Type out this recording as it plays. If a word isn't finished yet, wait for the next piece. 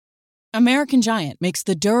American Giant makes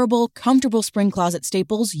the durable, comfortable spring closet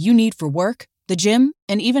staples you need for work, the gym,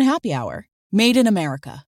 and even happy hour. Made in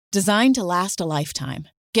America. Designed to last a lifetime.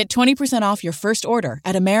 Get 20% off your first order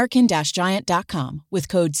at american-giant.com with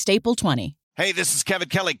code STAPLE20. Hey, this is Kevin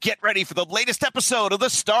Kelly. Get ready for the latest episode of the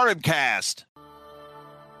Stardom Cast.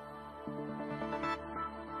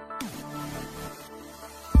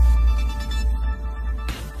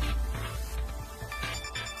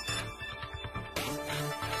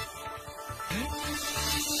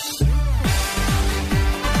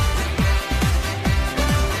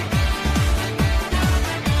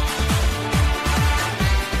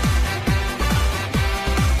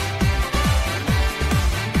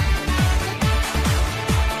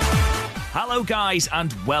 Hello guys,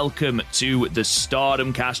 and welcome to the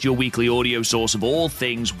Stardom Cast, your weekly audio source of all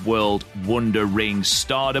things World Wonder Ring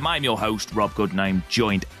Stardom. I'm your host, Rob Good, and I'm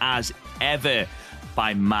joined as ever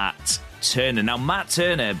by Matt Turner. Now, Matt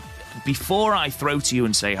Turner, before I throw to you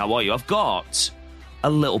and say how are you, I've got a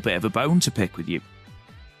little bit of a bone to pick with you.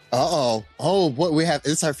 Uh-oh. Oh, what we have,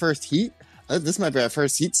 is our first heat? This might be our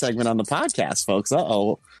first heat segment on the podcast, folks.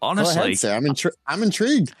 Uh-oh. Honestly, go ahead, sir. I'm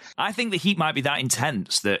intrigued. I think the heat might be that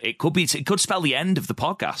intense that it could spell the end of the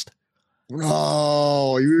podcast.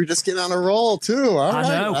 Oh, you were just getting on a roll too. All I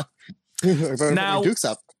right. know. Now, Duke's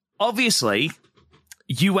up. Obviously,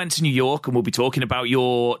 you went to New York, and we'll be talking about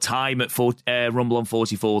your time at Rumble on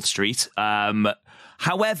 44th Street.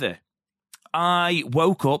 However, I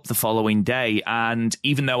woke up the following day, and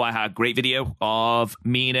even though I had a great video of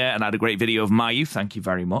Mina and I had a great video of Mayu, thank you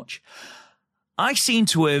very much, I seem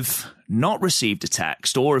to have not received a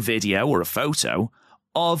text or a video or a photo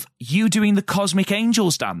of you doing the Cosmic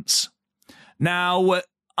Angels dance. Now,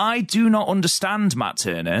 I do not understand, Matt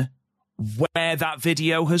Turner, where that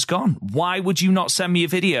video has gone. Why would you not send me a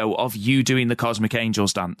video of you doing the Cosmic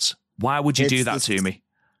Angels dance? Why would you do that to me?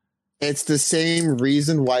 It's the same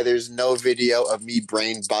reason why there's no video of me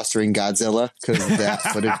brain bustering Godzilla, because that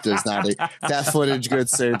footage, good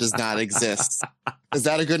sir, does not exist. Is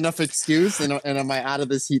that a good enough excuse? And am I out of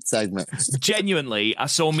this heat segment? Genuinely, I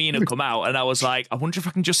saw Mina come out and I was like, I wonder if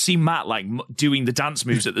I can just see Matt like doing the dance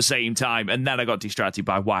moves at the same time. And then I got distracted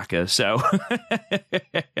by Whacker. So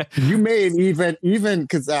you may even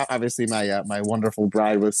because obviously my wonderful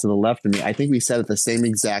bride was to the left of me. I think we said at the same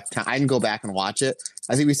exact time. I can go back and watch it.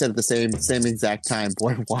 I think we said at the same exact time.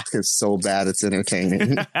 Boy, Whacker's so bad it's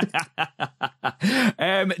entertaining.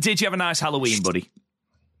 Did you have a nice Halloween, buddy?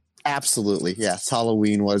 Absolutely. Yes.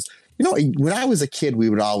 Halloween was, when I was a kid,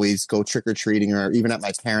 we would always go trick-or-treating, or even at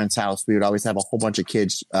my parents' house, we would always have a whole bunch of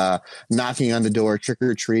kids knocking on the door,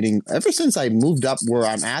 trick-or-treating. Ever since I moved up where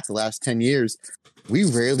I'm at the last 10 years, we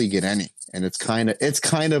rarely get any. And it's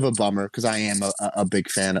kind of a bummer because I am a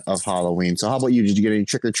big fan of Halloween. So how about you? Did you get any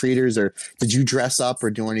trick-or-treaters, or did you dress up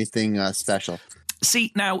or do anything special?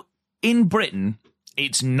 See, now in Britain,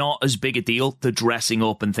 it's not as big a deal, the dressing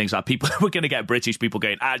up and things like that. People, we're going to get British people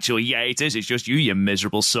going, actually, yeah, it is. It's just you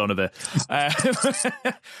miserable son of a.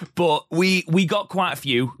 But we got quite a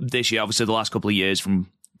few this year, obviously the last couple of years from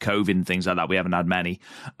COVID and things like that. We haven't had many.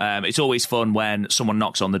 It's always fun when someone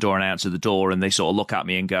knocks on the door and I answer the door and they sort of look at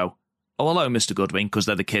me and go, oh, hello, Mr. Goodwin, because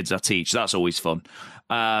they're the kids I teach. That's always fun.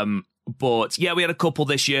 But yeah, we had a couple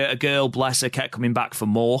this year. A girl, bless her, kept coming back for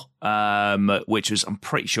more, which was, I'm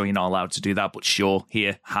pretty sure you're not allowed to do that, but sure,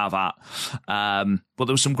 here, have at. But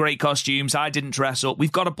there were some great costumes. I didn't dress up.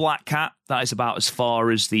 We've got a black cat. That is about as far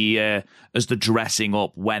as the dressing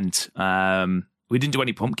up went. We didn't do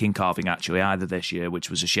any pumpkin carving, actually, either this year, which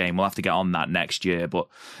was a shame. We'll have to get on that next year. But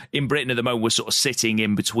in Britain at the moment, we're sort of sitting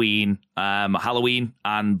in between Halloween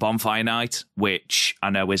and Bonfire Night, which I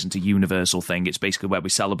know isn't a universal thing. It's basically where we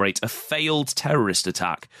celebrate a failed terrorist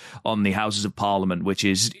attack on the Houses of Parliament, which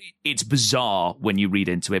is, it's bizarre when you read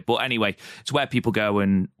into it. But anyway, it's where people go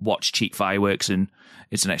and watch cheap fireworks, and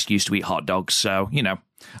it's an excuse to eat hot dogs. So,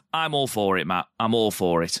 I'm all for it, Matt. I'm all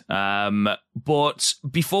for it. But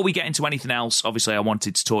before we get into anything else, obviously I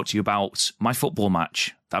wanted to talk to you about my football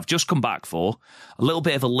match that I've just come back for. A little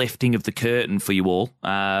bit of a lifting of the curtain for you all,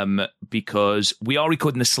 because we are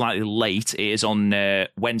recording this slightly late. It is on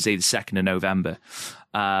Wednesday, the 2nd of November.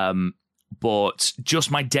 But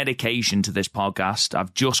just my dedication to this podcast,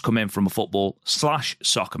 I've just come in from a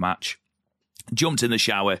football/soccer match. Jumped in the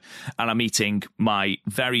shower and I'm eating my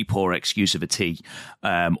very poor excuse of a tea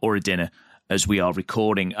or a dinner as we are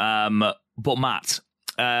recording. But Matt,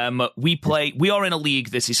 we are in a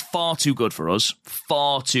league that is far too good for us.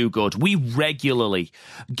 Far too good. We regularly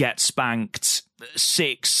get spanked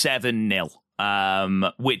 6-7-0.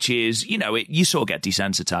 which is, you sort of get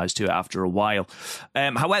desensitized to it after a while.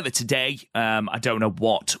 However, today, I don't know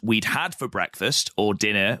what we'd had for breakfast or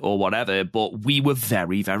dinner or whatever, but we were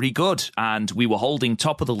very, very good. And we were holding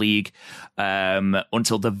top of the league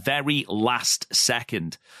until the very last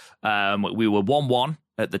second. We were 1-1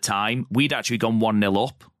 at the time. We'd actually gone 1-0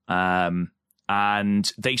 up.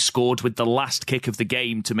 And they scored with the last kick of the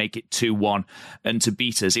game to make it 2-1 and to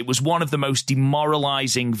beat us. It was one of the most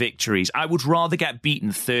demoralising victories. I would rather get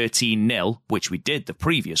beaten 13-0, which we did the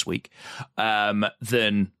previous week,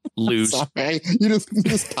 than lose. Sorry, you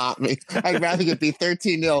just taught me. I'd rather get beat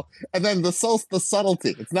 13-0. And then the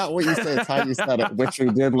subtlety. It's not what you say, it's how you said it, which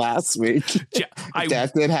we did last week.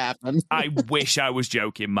 That did happen. I wish I was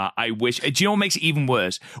joking, Matt. I wish. Do you know what makes it even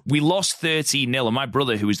worse? We lost 13-0, and my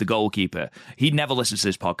brother, who is the goalkeeper, he never listens to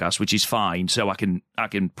this podcast, which is fine, so I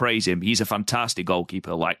can praise him. He's a fantastic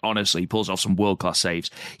goalkeeper. Like, honestly, he pulls off some world-class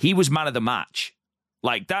saves. He was man of the match.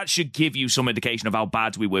 Like, that should give you some indication of how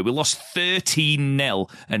bad we were. We lost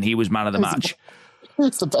 13-0, and he was man of the match.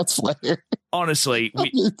 It's the best player. Honestly,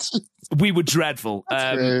 we were dreadful.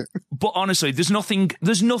 But honestly, there's nothing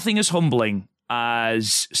as humbling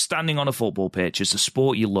as standing on a football pitch. It's a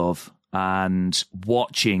sport you love, and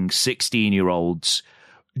watching 16-year-olds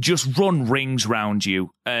just run rings round you,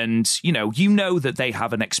 and you know that they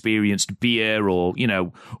haven't experienced beer or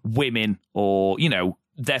women or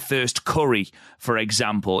their first curry, for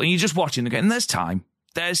example, and you're just watching them go, and there's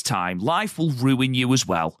time. Life will ruin you as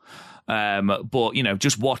well. But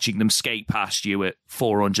just watching them skate past you at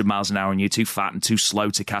 400 miles an hour, and you're too fat and too slow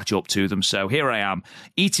to catch up to them. So here I am,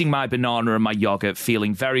 eating my banana and my yogurt,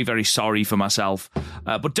 feeling very, very sorry for myself.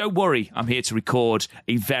 But don't worry, I'm here to record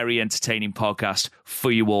a very entertaining podcast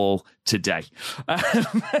for you all today.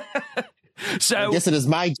 So I guess it is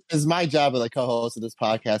my job as a co-host of this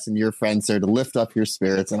podcast and your friend, sir, to lift up your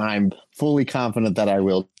spirits, and I'm fully confident that I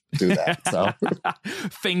will do that. So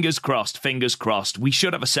fingers crossed. We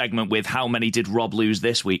should have a segment with how many did Rob lose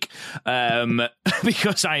this week,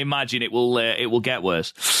 because I imagine it will get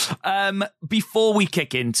worse. Before we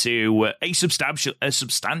kick into a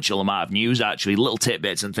substantial amount of news, actually, little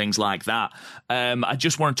tidbits and things like that, I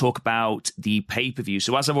just want to talk about the pay-per-view.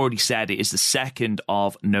 So as I've already said, it is the 2nd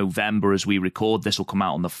of November as we record. This will come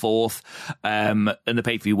out on the 4th, and the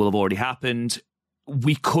pay-per-view will have already happened.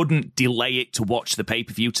 We couldn't delay it to watch the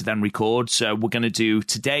pay-per-view to then record, so we're going to do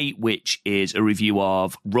today, which is a review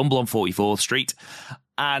of Rumble on 44th Street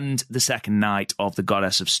and the second night of the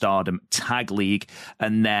Goddess of Stardom Tag League.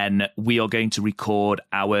 And then we are going to record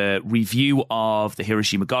our review of the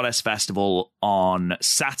Hiroshima Goddess Festival on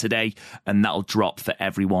Saturday, and that'll drop for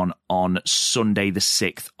everyone on Sunday, the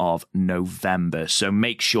 6th of November. So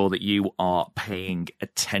make sure that you are paying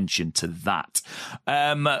attention to that.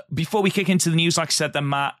 Before we kick into the news, like I said then,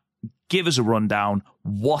 Matt, give us a rundown.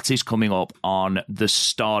 What is coming up on the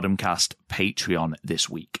Stardom Cast Patreon this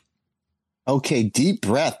week? Okay, deep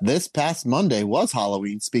breath. This past Monday was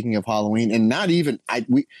Halloween. Speaking of Halloween, and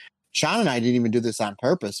Sean and I didn't even do this on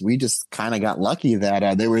purpose. We just kind of got lucky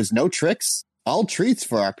that there was no tricks, all treats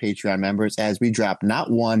for our Patreon members as we dropped not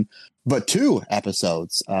one, but 2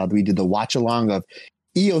 episodes. We did the watch along of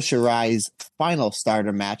Io Shirai's final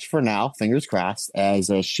Stardom match for now, fingers crossed, as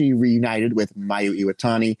she reunited with Mayu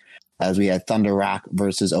Iwatani, as we had Thunder Rock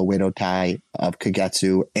versus Oedo Tai of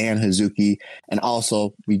Kagetsu and Hazuki. And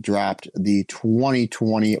also we dropped the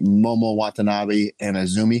 2020 Momo Watanabe and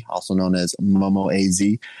Azumi, also known as Momo AZ,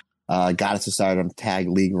 Goddess of Stardom Tag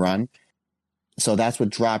League run. So that's what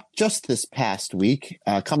dropped just this past week.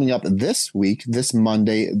 Coming up this week, this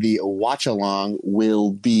Monday, the watch along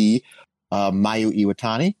will be Mayu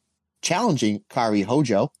Iwatani challenging Kari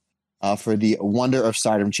Hojo for the Wonder of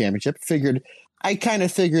Stardom Championship. I kind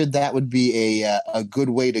of figured that would be a good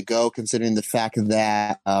way to go, considering the fact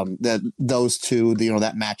that that those two,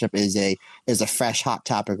 that matchup is a fresh hot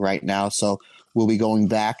topic right now. So we'll be going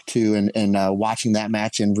back to and watching that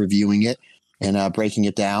match and reviewing it and breaking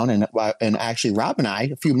it down. And actually, Rob and I,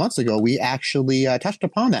 a few months ago, we actually touched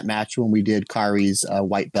upon that match when we did Kari's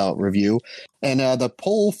white belt review. And the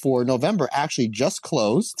poll for November actually just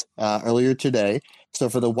closed earlier today. So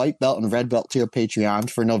for the white belt and red belt tier Patreon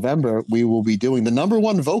for November, we will be doing the number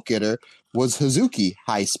 1 vote getter was Hazuki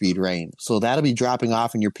High Speed Rain. So that'll be dropping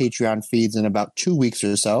off in your Patreon feeds in about 2 weeks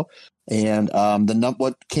or so. And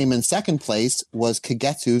what came in second place was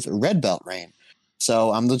Kagetsu's red belt reign.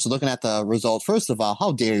 So I'm just looking at the result. First of all,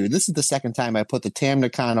 how dare you? This is the second time I put the Tam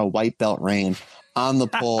Nakano white belt reign on the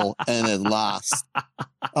poll and it lost.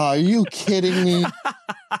 Are you kidding me?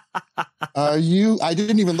 I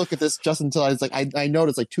didn't even look at this just until I was like, I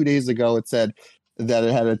noticed like 2 days ago it said that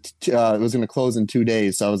it had it was going to close in 2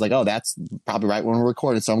 days. So I was like, oh, that's probably right when we're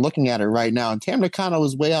recording. So I'm looking at it right now, and Tam Nakano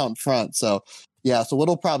was way out in front. So yeah, so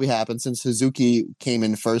what'll probably happen, since Hazuki came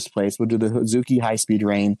in first place, we'll do the Hazuki High Speed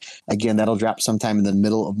Rain. Again, that'll drop sometime in the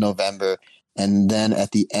middle of November. And then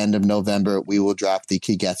at the end of November, we will drop the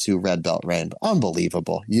Kigetsu Red Belt Rain.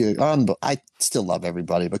 Unbelievable. I still love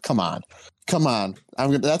everybody, but come on.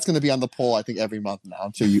 That's going to be on the poll, I think, every month now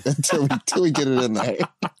until we get it in there.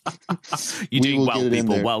 You're doing well,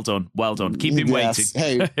 people. Well done. Keep him waiting.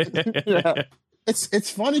 Hey, yeah. It's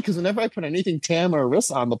funny because whenever I put anything Tam or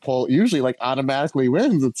Arisa on the poll, it usually like automatically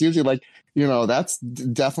wins. It's usually like, that's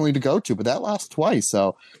definitely to go to, but that lost twice.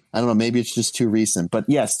 So I don't know, maybe it's just too recent. But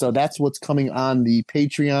yes, so that's what's coming on the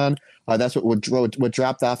Patreon. That's what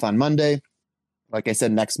dropped off on Monday. Like I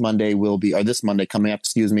said, this Monday coming up,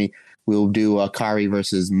 we'll do Kari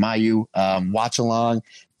versus Mayu watch along,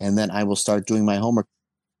 and then I will start doing my homework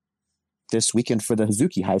this weekend for the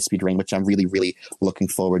Hazuki High Speed Rain, which I'm really, really looking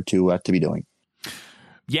forward to be doing.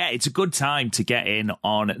 Yeah, it's a good time to get in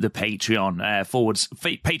on the Patreon,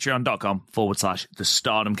 patreon.com/the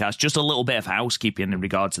Stardom Cast. Just a little bit of housekeeping in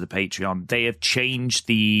regard to the Patreon. They have changed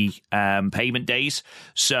the payment days.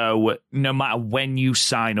 So no matter when you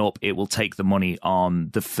sign up, it will take the money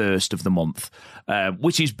on the first of the month,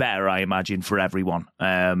 which is better, I imagine, for everyone.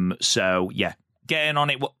 So yeah. Getting on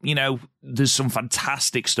it, there's some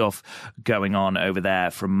fantastic stuff going on over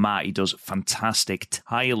there from Matt. He does fantastic,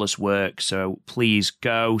 tireless work, so please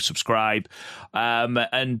go subscribe.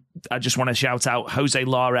 And I just want to shout out Jose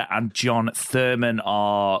Lara and John Thurman,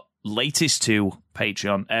 our latest two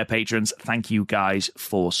patrons. Thank you guys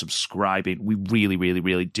for subscribing. We really, really,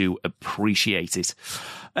 really do appreciate it.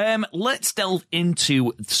 Let's delve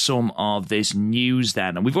into some of this news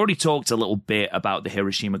then. And we've already talked a little bit about the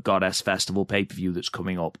Hiroshima Goddess Festival pay-per-view that's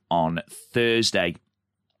coming up on Thursday.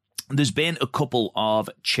 There's been a couple of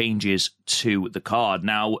changes to the card.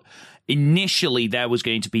 Now, initially, there was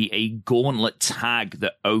going to be a gauntlet tag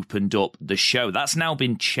that opened up the show. That's now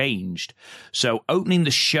been changed. So opening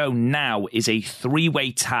the show now is a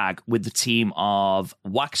three-way tag with the team of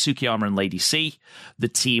Waka Tsukiyama and Lady C, the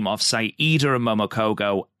team of Saida and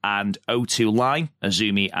Momokogo, and O2 Line,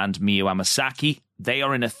 Azumi and Miyu Amasaki. They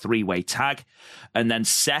are in a three-way tag. And then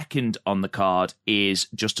second on the card is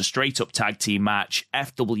just a straight-up tag team match.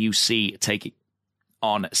 FWC taking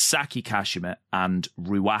on Saki Kashima and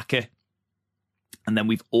Ruaka. And then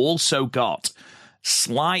we've also got,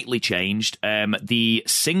 slightly changed, the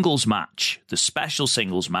singles match, the special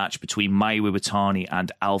singles match between Mayu Iwatani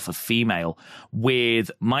and Alpha Female,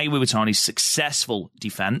 with Mayu Iwatani's successful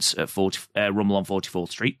defense at Rumble on 44th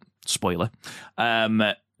Street. Spoiler.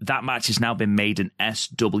 That match has now been made an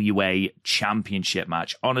SWA championship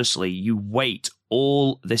match. Honestly, you wait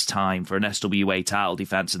all this time for an SWA title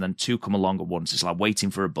defense and then two come along at once. It's like waiting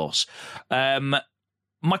for a bus. My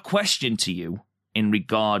question to you in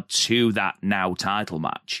regard to that now title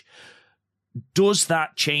match, does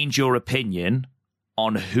that change your opinion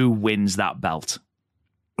on who wins that belt?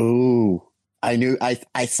 Ooh, I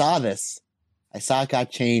saw this. I saw it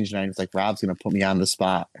got changed, and I was like, Rob's going to put me on the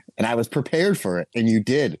spot. And I was prepared for it, and you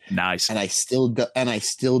did. Nice. And I still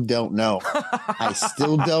don't know. I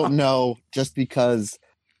still don't know, just because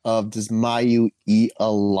of, does Mayu eat a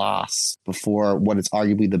loss before what is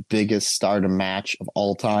arguably the biggest Stardom match of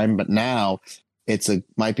all time? But now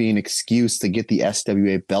might be an excuse to get the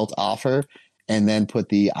SWA belt off her and then put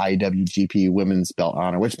the IWGP women's belt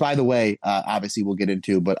on her, which, by the way, obviously we'll get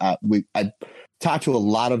into, but I talked to a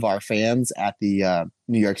lot of our fans at the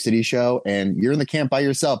New York City show, and you're in the camp by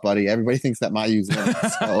yourself, buddy. Everybody thinks that Mayu's winning.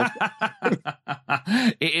 So.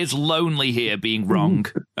 It is lonely here being wrong.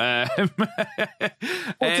 It's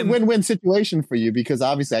a win-win situation for you, because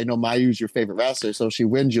obviously I know Mayu's your favorite wrestler, so if she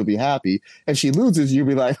wins, you'll be happy. If she loses, you'll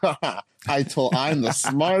be like, I'm the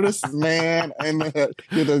smartest man, and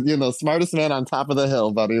you're the smartest man on top of the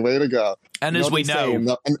hill, buddy. Way to go. And as we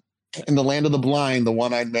know, in the land of the blind, the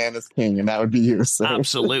one-eyed man is king, and that would be you. So.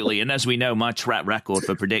 Absolutely. And as we know, my track record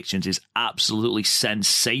for predictions is absolutely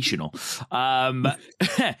sensational. It's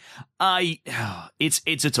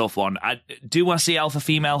a tough one. Do I see Alpha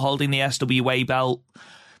Female holding the SWA belt?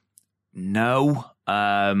 No.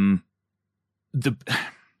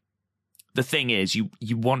 The thing is, you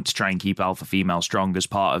want to try and keep Alpha Female strong as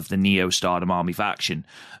part of the Neo Stardom Army faction.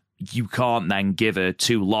 You can't then give her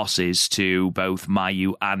two losses to both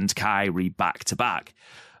Mayu and Kairi back to back.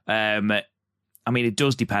 It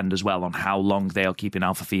does depend as well on how long they're keeping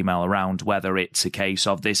Alpha Female around. Whether it's a case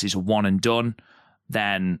of this is a one and done,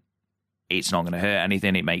 then it's not going to hurt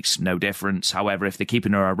anything. It makes no difference. However, if they're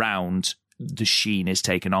keeping her around, the sheen is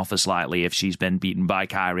taken off her slightly if she's been beaten by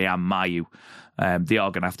Kairi and Mayu. They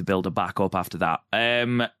are going to have to build her back up after that.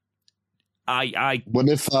 What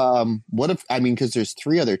if I mean, because there's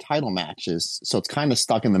 3 other title matches, so it's kind of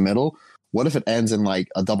stuck in the middle. What if it ends in like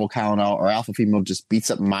a double count out, or Alpha Female just beats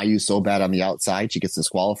up Mayu so bad on the outside she gets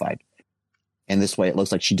disqualified, and this way it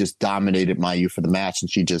looks like she just dominated Mayu for the match and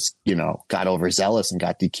she just got overzealous and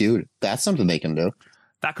got DQ'd. That's something they can do.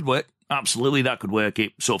 That could work. Absolutely, that could work.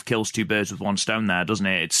 It sort of kills 2 birds with 1 stone there, doesn't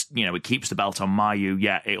it? It's it keeps the belt on Mayu,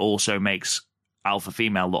 yet it also makes Alpha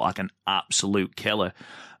Female look like an absolute killer,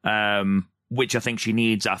 which I think she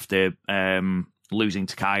needs after losing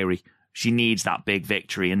to Kairi. She needs that big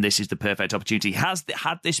victory, and this is the perfect opportunity.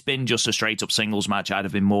 Had this been just a straight-up singles match, I'd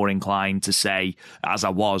have been more inclined to say, as I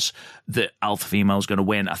was, that Alpha Female's going to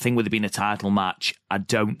win. I think with it being a title match, I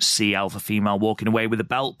don't see Alpha Female walking away with the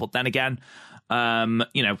belt. But then again,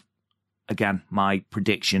 again, my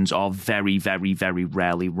predictions are very, very, very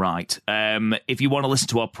rarely right. If you want to listen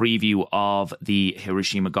to our preview of the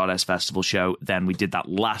Hiroshima Goddess Festival show, then we did that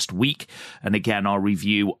last week. And again, our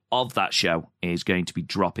review of that show is going to be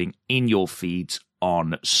dropping in your feeds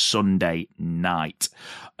on Sunday night.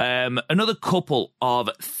 Another couple of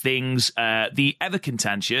things. The ever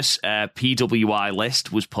contentious PWI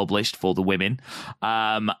list was published for the women.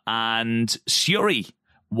 And Syuri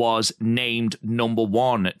was named number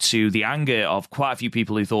 1 to the anger of quite a few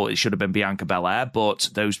people who thought it should have been Bianca Belair, but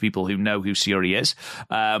those people who know who Syuri is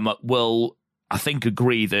will, I think,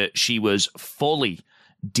 agree that she was fully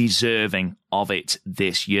deserving of it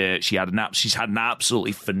this year. She's had an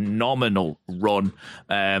absolutely phenomenal run,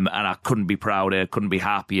 and I couldn't be prouder, couldn't be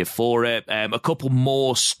happier for it. A couple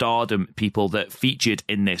more Stardom people that featured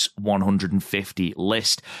in this 150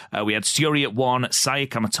 list. We had Syuri at 1, Saya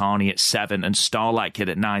Kamatani at 7, and Starlight Kid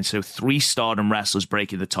at 9. So 3 Stardom wrestlers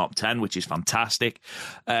breaking the top 10, which is fantastic.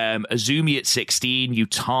 Azumi at 16,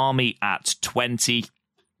 Utami at 20,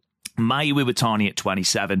 Mayu Iwatani at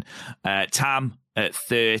 27, Tam at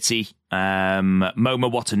 30,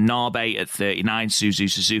 Momo Watanabe at 39,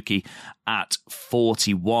 Suzu Suzuki at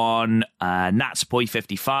 41, Natsupoi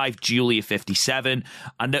 55, Julia 57.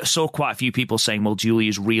 And I saw quite a few people saying, well,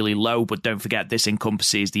 Julia's really low, but don't forget this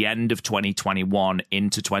encompasses the end of 2021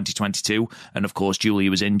 into 2022. And of course,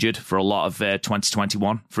 Julia was injured for a lot of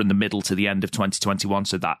 2021, from the middle to the end of 2021,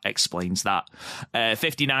 so that explains that.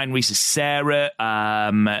 59, Risa Sarah,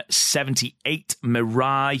 78,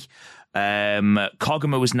 Mirai,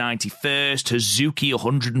 Koguma was 91st, Hazuki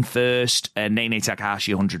 101st, Nene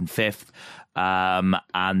Takahashi 105th,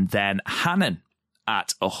 and then Hanan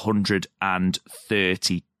at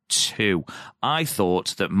 132. I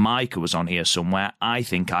thought that Micah was on here somewhere. I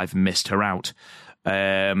think I've missed her out.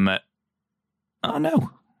 Oh, no,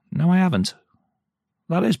 I haven't.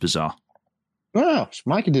 That is bizarre. Oh,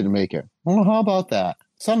 Micah didn't make it. Well, how about that?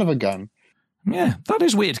 Son of a gun. Yeah, that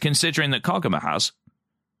is weird considering that Koguma has.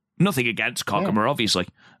 Nothing against Koguma, obviously.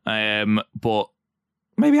 But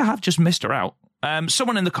maybe I have just missed her out.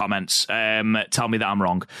 Someone in the comments tell me that I'm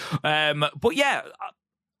wrong. But yeah,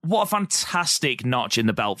 what a fantastic notch in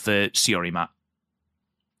the belt for Syuri, Matt.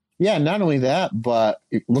 Yeah, not only that, but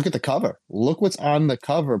look at the cover. Look what's on the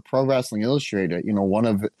cover of Pro Wrestling Illustrated, one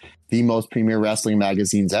of the most premier wrestling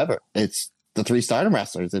magazines ever. It's the 3 Stardom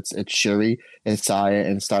wrestlers. It's Syuri, it's Saya,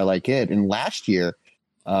 and Starlight Kid. And last year,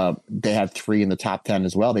 they had 3 in the top 10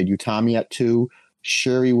 as well. They had Utami at 2,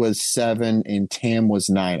 Syuri was 7, and Tam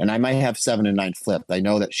was 9. And I might have 7 and 9 flipped. I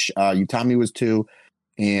know that Utami was 2,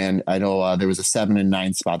 and I know there was a 7 and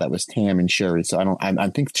 9 spot that was Tam and Syuri. So I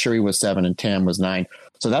think Syuri was 7 and Tam was 9.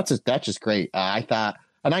 So that's just great. I thought,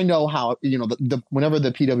 and I know how the whenever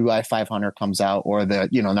the PWI 500 comes out, or the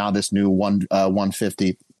now this new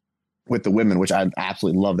 150 with the women, which I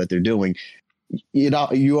absolutely love that they're doing.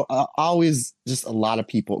 You always, just a lot of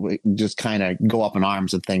people just kind of go up in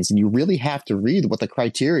arms of things, and you really have to read what the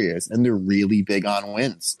criteria is, and they're really big on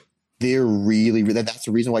wins. They're really, that's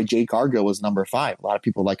the reason why Jade Cargill was number 5. A lot of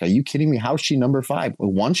people are like, are you kidding me? How's she number 5?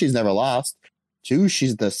 Well, 1, she's never lost. 2,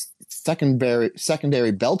 she's the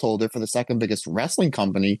secondary belt holder for the second biggest wrestling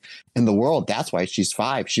company in the world. That's why she's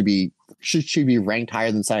 5. Should she be ranked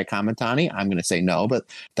higher than Saya Kamatani? I'm going to say no, but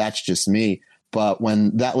that's just me. But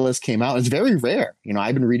when that list came out, it's very rare.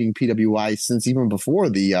 I've been reading PWI since even before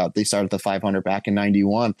they started the 500 back in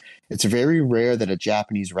 91. It's very rare that a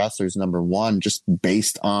Japanese wrestler is number 1 just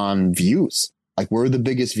based on views. Like, we're the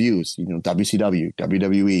biggest views, WCW,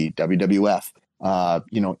 WWE, WWF,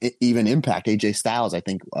 even Impact. AJ Styles, I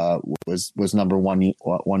think, was number 1 year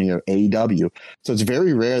AEW. So it's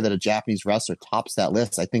very rare that a Japanese wrestler tops that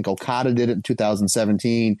list. I think Okada did it in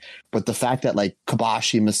 2017, but the fact that like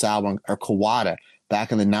Kobashi, Misawa, or Kawada,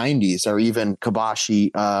 back in the 90s, or even Kobashi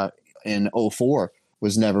in '04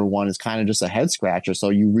 was never one, is kind of just a head scratcher. So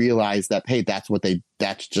you realize that, hey,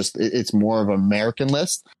 it's more of an American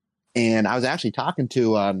list. And I was actually talking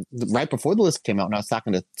to, right before the list came out, and I was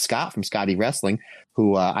talking to Scott from Scotty Wrestling,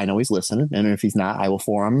 who I know he's listening. And if he's not, I will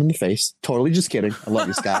forearm him in the face. Totally just kidding. I love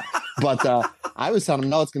you, Scott. But I was telling him,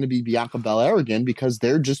 no, it's going to be Bianca Belair again, because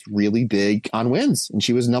they're just really big on wins. And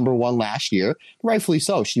she was number one last year, rightfully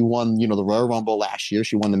so. She won, the Royal Rumble last year.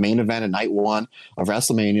 She won the main event at night one of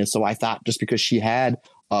WrestleMania. So I thought, just because she had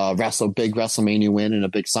a big WrestleMania win and a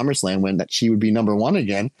big SummerSlam win, that she would be number one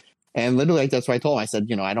again. And literally, that's what I told him. I said,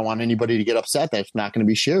 I don't want anybody to get upset that it's not going to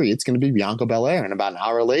be Sherry. It's going to be Bianca Belair. And about an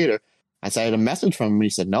hour later, I had a message from him, and he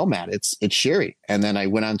said, no, Matt, it's Sherry. And then I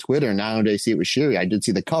went on Twitter, and not only did I see it was Sherry, I did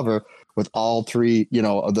see the cover with all three,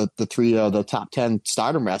 the three of the top 10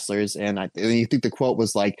 Stardom wrestlers. And I think the quote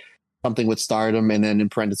was like something with Stardom, and then in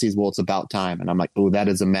parentheses, well, it's about time. And I'm like, oh, that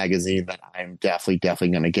is a magazine that I'm definitely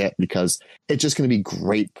going to get, because it's just going to be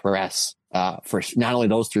great press for not only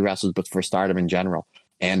those three wrestlers, but for Stardom in general.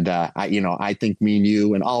 And I think me and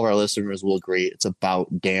you and all of our listeners will agree, it's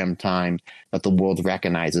about damn time that the world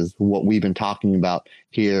recognizes what we've been talking about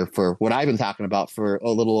here, for what I've been talking about for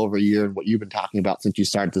a little over a year, and what you've been talking about since you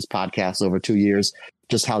started this podcast over 2 years,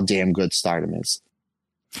 just how damn good Stardom is.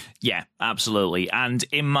 Yeah, absolutely. And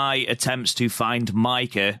in my attempts to find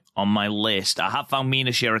Micah on my list, I have found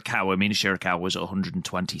Mina Shirakawa. Mina Shirakawa was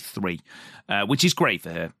 123, which is great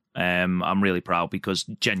for her. I'm really proud, because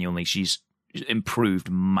genuinely she's improved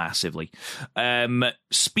massively.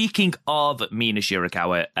 Speaking of Mina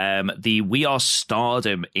Shirakawa, the We Are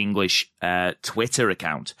Stardom English Twitter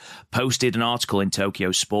account posted an article in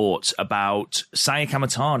Tokyo Sports about Saya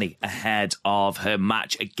Kamatani ahead of her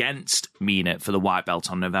match against Mina for the white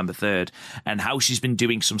belt on November 3rd, and how she's been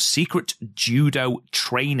doing some secret judo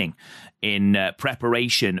training in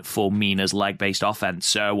preparation for Mina's leg-based offense.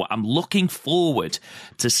 So I'm looking forward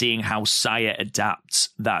to seeing how Saya adapts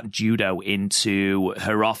that judo into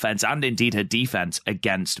her offense, and indeed her defense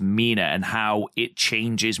against Mina, and how it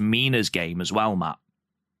changes Mina's game as well, Matt.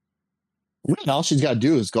 All she's got to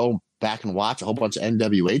do is go back and watch a whole bunch of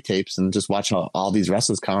NWA tapes and just watch how all these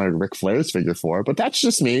wrestlers countered Ric Flair's figure four. But that's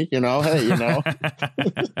just me, hey,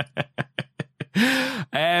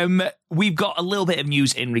 We've got a little bit of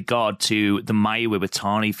news in regard to the Mayu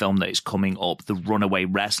Iwatani film that is coming up, The Runaway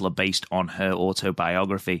Wrestler, based on her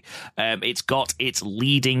autobiography. It's got its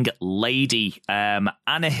leading lady, Anna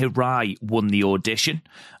Hirai, won the audition,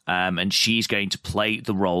 and she's going to play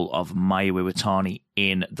the role of Mayu Iwatani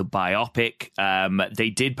in the biopic. They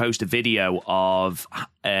did post a video of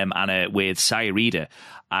Anna with Saya Iida,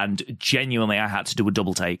 and genuinely I had to do a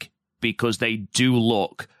double take, because they do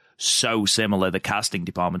look so similar. The casting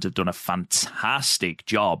department have done a fantastic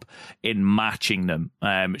job in matching them.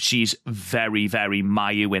 She's very, very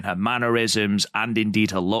Mayu in her mannerisms and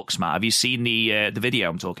indeed her looks, Matt. Have you seen the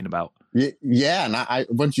video I'm talking about? Yeah, and I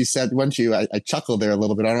I chuckled there a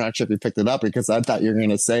little bit. I'm not sure if you picked it up, because I thought you were going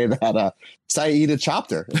to say that Saya Iida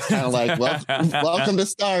chopped her. It's kind of like, welcome to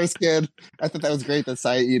Stars, kid. I thought that was great that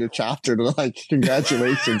Saya Iida chopped her. Like,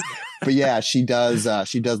 congratulations. But yeah, she does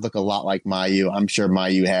look a lot like Mayu. I'm sure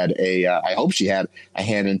Mayu had I hope she had a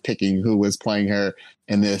hand in picking who was playing her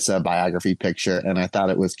in this biography picture. And I thought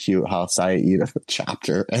it was cute how Saya Iida chopped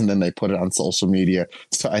her, and then they put it on social media.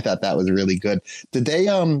 So I thought that was really good. Did they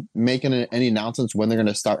make any announcements when they're going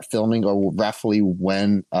to start filming, or roughly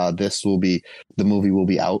when the movie will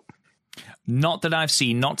be out? Not that I've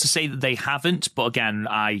seen. Not to say that they haven't, but again,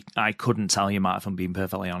 I couldn't tell you, Matt, if I'm being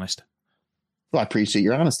perfectly honest. Well, I appreciate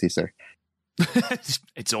your honesty, sir.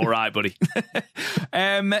 It's all right, buddy.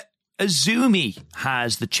 Azumi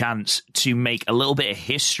has the chance to make a little bit of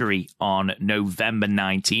history on November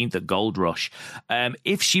 19th at Gold Rush.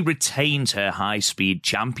 If she retains her high-speed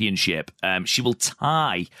championship, she will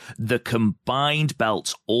tie the combined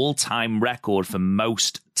belts all-time record for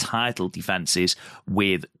most title defenses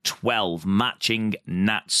with 12, matching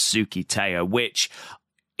Natsuki Teo, which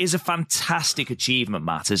is a fantastic achievement,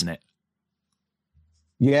 Matt, isn't it?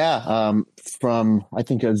 Yeah, I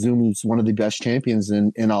think Azumi's one of the best champions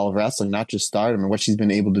in all of wrestling, not just Stardom, and what she's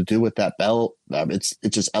been able to do with that belt. It's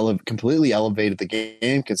just completely elevated the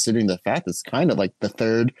game, considering the fact it's kind of like the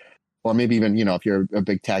third, or maybe even, if you're a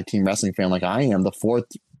big tag team wrestling fan like I am, the fourth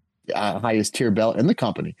highest tier belt in the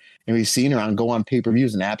company. And we've seen her go on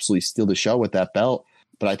pay-per-views and absolutely steal the show with that belt.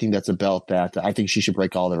 But I think that's a belt that I think she should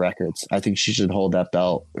break all the records. I think she should hold that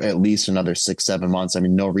belt at least another 6-7 months. I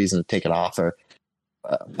mean, no reason to take it off her.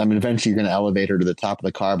 eventually you're going to elevate her to the top of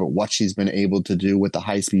the card, but what she's been able to do with the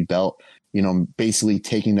high-speed belt, basically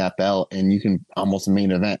taking that belt and you can almost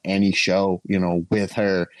main event any show, with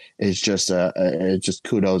her is just just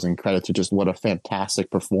kudos and credit to just what a fantastic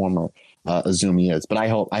performer Azumi is. But I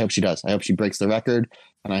hope she does. I hope she breaks the record,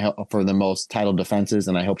 and I hope for the most title defenses,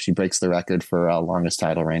 and I hope she breaks the record for longest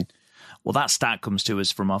title reign. Well, that stat comes to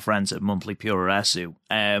us from our friends at Monthly Puroresu.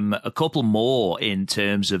 A couple more in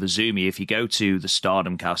terms of Azumi. If you go to the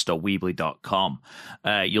stardomcast.weebly.com,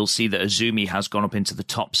 you'll see that Azumi has gone up into the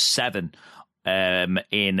top 7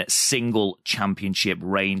 in single championship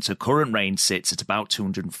reigns. Her current reign sits at about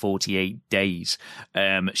 248 days.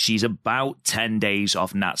 She's about 10 days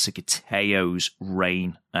off Natsuki Teo's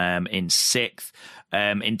reign in 6th.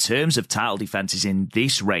 In terms of title defenses in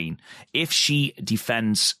this reign, if she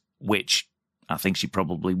defends, which I think she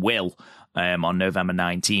probably will, on November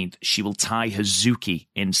 19th, she will tie Hazuki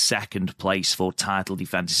in 2nd place for title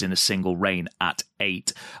defenses in a single reign at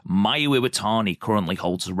 8. Mayu Iwatani currently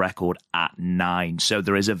holds the record at 9. So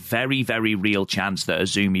there is a very, very real chance that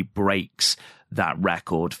Azumi breaks that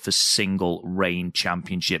record for single reign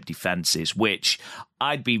championship defenses, which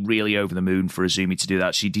I'd be really over the moon for Azumi to do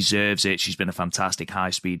that. She deserves it. She's been a fantastic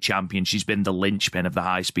high-speed champion. She's been the linchpin of the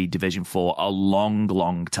high-speed division for a long,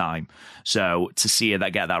 long time. So to see her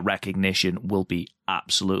get that recognition will be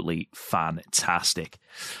absolutely fantastic.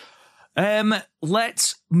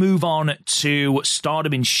 Let's move on to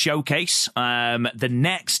Stardom in Showcase. The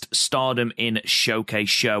next Stardom in Showcase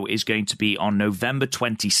show is going to be on November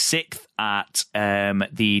 26th at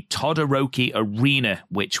the Todoroki Arena,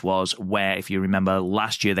 which was where, if you remember,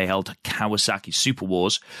 last year they held Kawasaki Super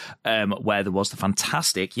Wars, where there was the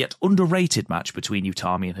fantastic yet underrated match between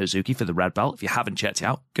Utami and Hazuki for the red belt. If you haven't checked it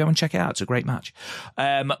out, go and check it out. It's a great match.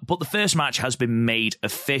 But the first match has been made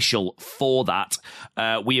official for that.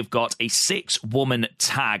 We have got a 6-woman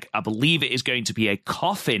tag. I believe it is going to be a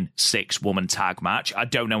coffin 6-woman tag match. I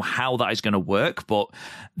don't know how that is going to work, but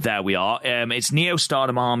there we are. It's Neo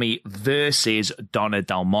Stardom Army versus Donna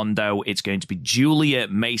Del Mondo. It's going to be Julia,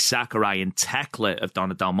 Mai Sakurai, and Tekla of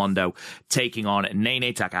Donna Del Mondo taking on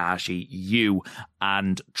Nene Takahashi, Yu,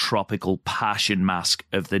 and Tropical Passion Mask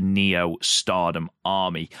of the Neo Stardom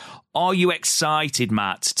Army. Are you excited,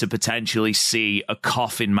 Matt, to potentially see a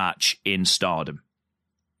coffin match in Stardom?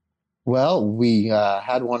 Well, we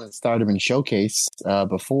had one in Stardom and Showcase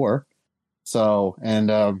before. So,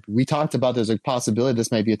 and we talked about there's a possibility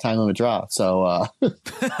this may be a time limit draw. So,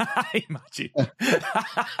 imagine.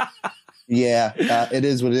 Yeah, it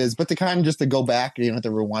is what it is. But to go back, you don't have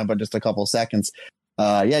to rewind, but just a couple of seconds.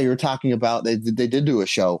 You were talking about they did do a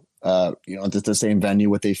show, at the same venue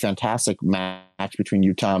with a fantastic match between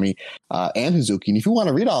Utami and Hazuki. And if you want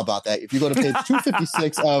to read all about that, if you go to page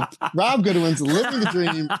 256 of Rob Goodwin's Living the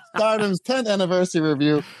Dream, Stardom's 10th anniversary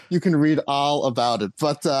review, you can read all about it.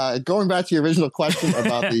 But going back to your original question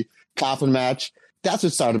about the coffin match, that's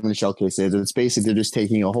what Stardom in the Showcase is. It's basically they're just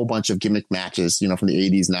taking a whole bunch of gimmick matches, from the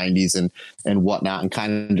 80s, 90s, and whatnot, and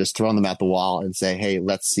kind of just throwing them at the wall and say, hey,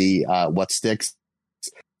 let's see what sticks.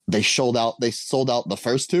 They sold out the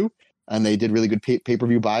first 2, and they did really good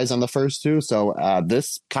pay-per-view buys on the first 2. So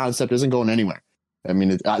this concept isn't going anywhere. I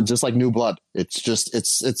mean, it's just like New Blood. It's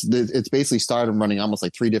basically Stardom running almost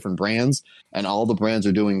like 3 different brands, and all the brands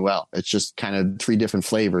are doing well. It's just kind of 3 different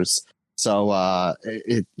flavors. So I'll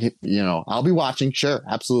be watching, sure,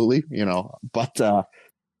 absolutely, but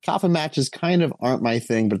coffin matches kind of aren't my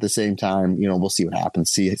thing. But at the same time, we'll see what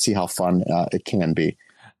happens. See how fun it can be.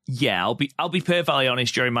 Yeah, I'll be perfectly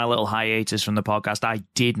honest. During my little hiatus from the podcast, I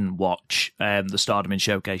didn't watch the Stardom and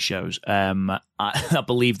Showcase shows. I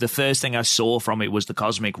believe the first thing I saw from it was the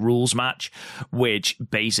Cosmic Rules match, which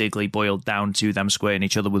basically boiled down to them squaring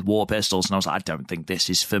each other with war pistols. And I was like, I don't think this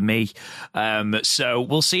is for me. So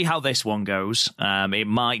we'll see how this one goes. It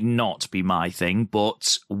might not be my thing,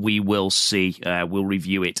 but we will see. We'll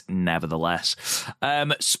review it nevertheless.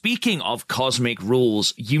 Speaking of Cosmic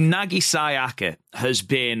Rules, Unagi Sayaka has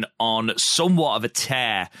been on somewhat of a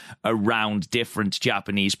tear around different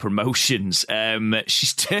Japanese promotions.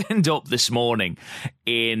 She's turned up this morning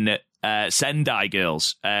in Sendai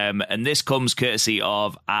Girls, and this comes courtesy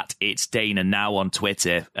of @itsDana on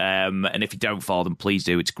Twitter, and if you don't follow them, please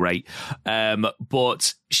do, it's great.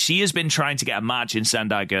 But she has been trying to get a match in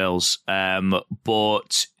Sendai Girls,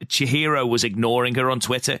 but Chihiro was ignoring her on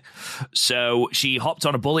Twitter, so she hopped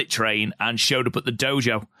on a bullet train and showed up at the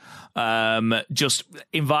dojo, just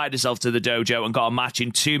invited herself to the dojo and got a match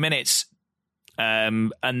in 2 minutes,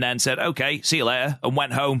 and then said, okay, see you later, and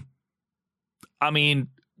went home. I mean,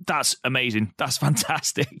 that's amazing. That's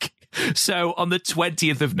fantastic. So on the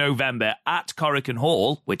 20th of November at Corrigan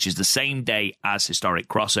Hall, which is the same day as Historic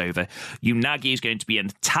Crossover, Unagi is going to be in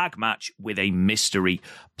a tag match with a mystery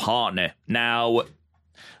partner. Now,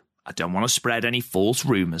 I don't want to spread any false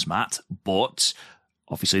rumours, Matt, but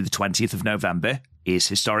obviously the 20th of November is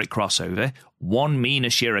Historic Crossover. One Mina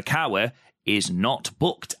Shirakawa is not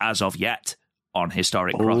booked as of yet on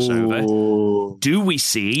Historic Crossover. Ooh. Do we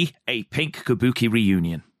see a Pink Kabuki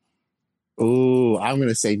reunion? Ooh, I'm going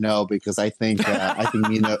to say no because I think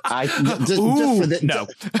Mina.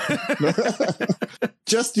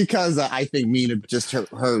 Just because I think Mina, just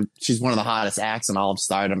her, she's one of the hottest acts in all of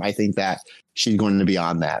Stardom. I think that she's going to be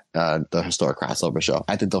on that the Historic Crossover show.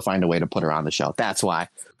 I think they'll find a way to put her on the show. That's why.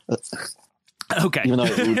 Okay. Even though I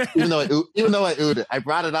oohed it, I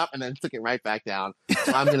brought it up and then took it right back down.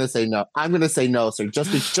 So I'm going to say no. I'm going to say no, sir. Just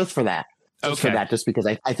for that. Just because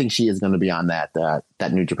I think she is going to be on that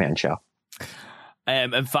New Japan show.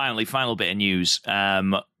 And finally, final bit of news.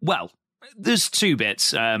 Well, there's two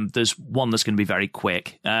bits. There's one that's going to be very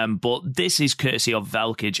quick, but this is courtesy of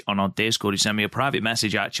Velkage on our Discord, who sent me a private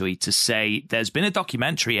message actually to say there's been a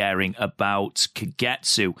documentary airing about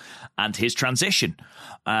Kagetsu and his transition.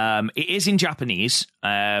 It is in Japanese.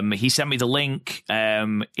 He sent me the link.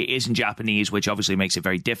 It is in Japanese, which obviously makes it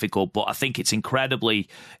very difficult, but I think it's incredibly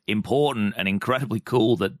important and incredibly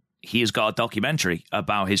cool that he has got a documentary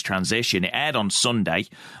about his transition. It aired on Sunday,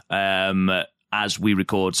 as we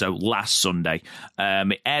record, so last Sunday.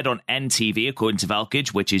 It aired on NTV, according to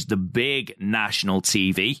Velkage, which is the big national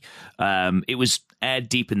TV. It was aired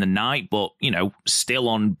deep in the night, but, still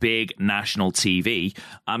on big national TV.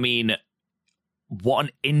 I mean, what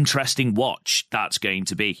an interesting watch that's going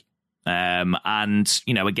to be. And,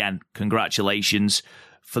 again, congratulations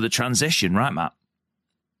for the transition, right, Matt?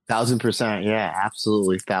 1,000%. Yeah,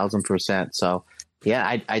 absolutely. 1,000%. So,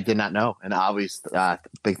 yeah, I did not know. And always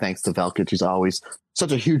big thanks to Velkage. He's always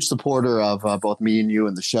such a huge supporter of both me and you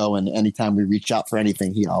and the show. And anytime we reach out for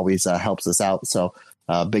anything, he always helps us out. So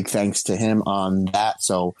big thanks to him on that.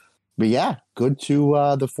 So, but yeah, good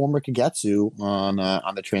to the former Kagetsu on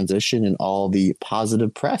the transition and all the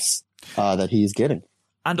positive press that he's getting.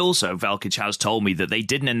 And also, Velkage has told me that they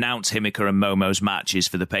didn't announce Himeka and Momo's matches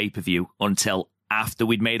for the pay-per-view until after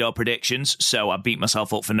we'd made our predictions, so I beat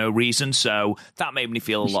myself up for no reason, so that made me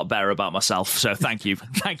feel a lot better about myself, so thank you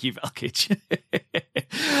Velkage.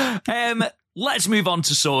 Let's move on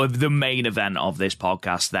to sort of the main event of this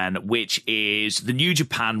podcast then, which is the New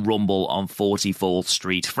Japan Rumble on 44th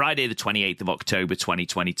Street, Friday the 28th of October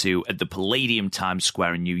 2022 at the Palladium Times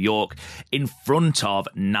Square in New York, in front of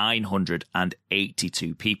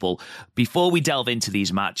 982 people. Before we delve into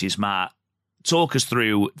these matches, Matt, talk us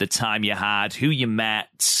through the time you had, who you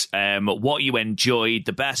met, what you enjoyed,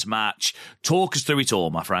 the best match. Talk us through it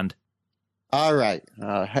all, my friend. All right.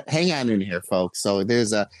 Hang on in here, folks. So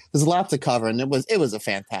there's a lot to cover, and it was a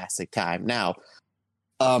fantastic time. Now,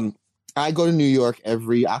 I go to New York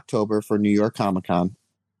every October for New York Comic-Con.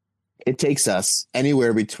 It takes us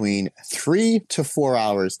anywhere between 3 to 4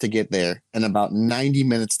 hours to get there and about 90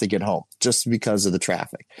 minutes to get home, just because of the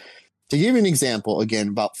traffic. To give you an example, again,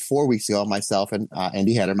 about 4 weeks ago, myself and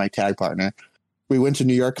Andy Hatter, my tag partner, we went to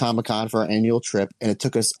New York Comic-Con for our annual trip, and it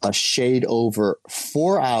took us a shade over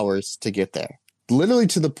 4 hours to get there. Literally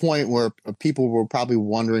to the point where people were probably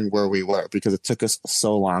wondering where we were because it took us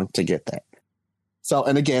so long to get there. So,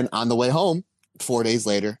 and again, on the way home, 4 days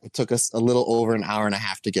later, it took us a little over an hour and a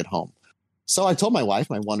half to get home. So I told my wife,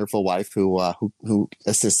 my wonderful wife, who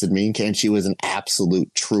assisted me, and she was an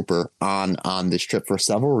absolute trooper on this trip for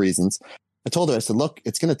several reasons. I told her, I said, look,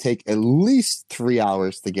 it's going to take at least 3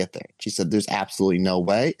 hours to get there. She said, there's absolutely no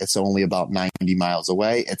way. It's only about 90 miles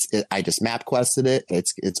away. I just map quested it.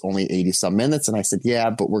 It's only 80 some minutes. And I said, yeah,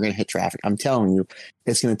 but we're going to hit traffic. I'm telling you,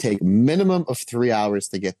 it's going to take minimum of 3 hours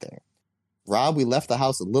to get there. Rob, we left the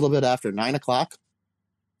house a little bit after 9 o'clock,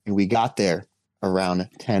 and we got there around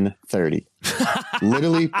 10:30.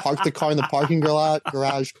 Literally parked the car in the parking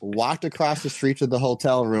garage, walked across the street to the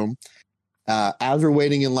hotel room. As we're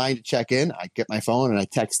waiting in line to check in, I get my phone and I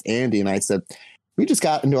text Andy and I said, we just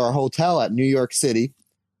got into our hotel at New York City.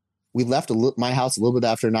 We left my house a little bit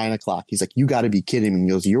after 9 o'clock. He's like, you got to be kidding me. He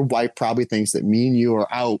goes, your wife probably thinks that me and you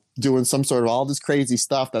are out doing some sort of all this crazy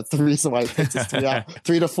stuff. That's the reason why it takes us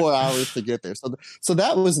 3 to 4 hours to get there. So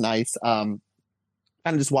that was nice.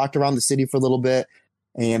 Kind of just walked around the city for a little bit.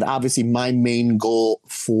 And obviously my main goal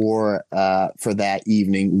for that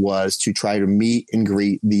evening was to try to meet and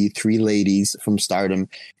greet the three ladies from Stardom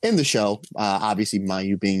in the show. Obviously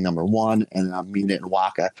Mayu being number one, and Mina and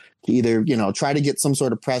Waka, to either, try to get some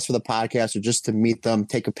sort of press for the podcast or just to meet them,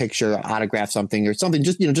 take a picture, autograph something or something,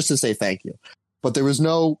 just to say thank you. but there was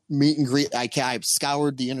no meet and greet. I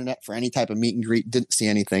scoured the internet for any type of meet and greet, didn't see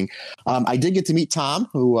anything. I did get to meet Tom,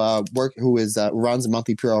 who runs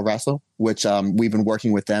Monthly Pro Wrestle, which we've been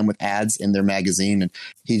working with them with ads in their magazine, and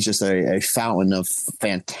he's just a fountain of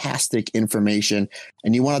fantastic information.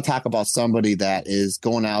 And you want to talk about somebody that is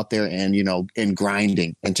going out there and, and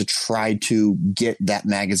grinding and to try to get that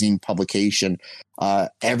magazine publication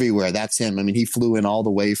everywhere. That's him. I mean, he flew in all the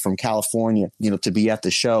way from California, to be at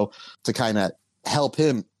the show to kind of help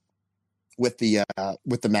him with the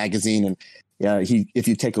magazine. And if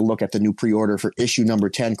you take a look at the new pre-order for issue number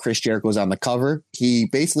 10, Chris Jericho's on the cover. He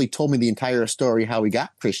basically told me the entire story, how we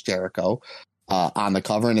got Chris Jericho on the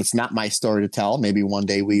cover. And it's not my story to tell. Maybe one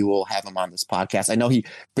day we will have him on this podcast. I know he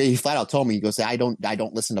flat out told me, he goes, I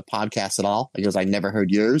don't listen to podcasts at all. He goes, I never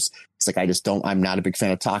heard yours. It's like, I'm not a big fan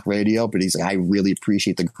of talk radio, but he's like, I really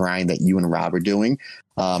appreciate the grind that you and Rob are doing.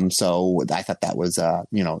 So I thought that was, a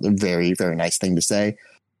very, very nice thing to say.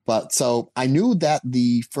 But so I knew that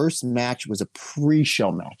the first match was a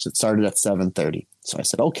pre-show match. It started at 7:30. So I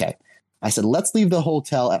said, okay. I said, let's leave the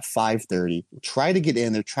hotel at 5:30. Try to get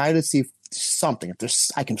in there, try to see if something,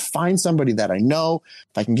 I can find somebody that I know,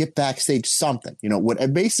 if I can get backstage, something,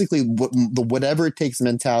 whatever it takes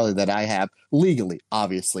mentality that I have legally,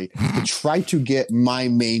 obviously, to try to get my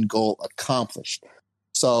main goal accomplished.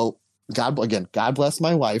 So God bless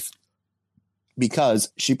my wife,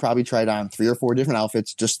 because she probably tried on 3 or 4 different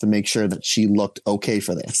outfits just to make sure that she looked okay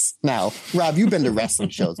for this. Now, Rob, you've been to wrestling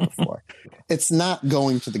shows before. It's not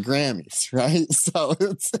going to the Grammys, right? So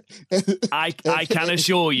I can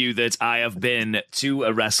assure you that I have been to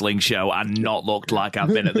a wrestling show and not looked like I've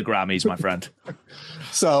been at the Grammys, my friend.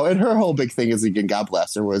 So, and her whole big thing is, again, God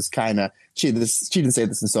bless her, was kind of, she didn't say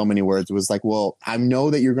this in so many words. It was like, well, I know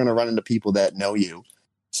that you're going to run into people that know you.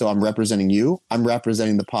 So I'm representing you, I'm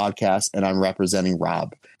representing the podcast, and I'm representing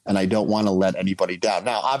Rob. And I don't want to let anybody down.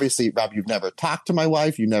 Now, obviously, Rob, you've never talked to my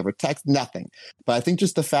wife. You never text, nothing. But I think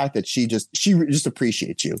just the fact that she just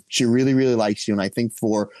appreciates you. She really, really likes you. And I think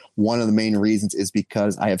for one of the main reasons is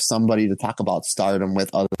because I have somebody to talk about Stardom with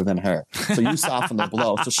other than her. So you soften the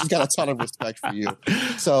blow. So she's got a ton of respect for you.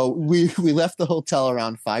 So we left the hotel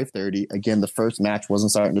around 5:30. Again, the first match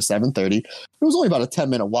wasn't starting to 7:30. It was only about a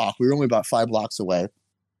 10-minute walk. We were only about 5 blocks away.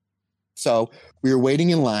 So we were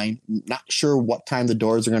waiting in line, not sure what time the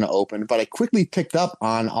doors are going to open, but I quickly picked up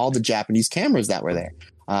on all the Japanese cameras that were there,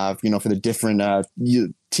 for the different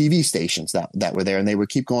TV stations that were there. And they would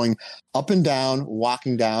keep going up and down,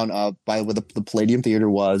 walking down by where the Palladium Theater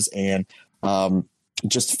was, and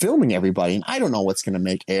just filming everybody. And I don't know what's going to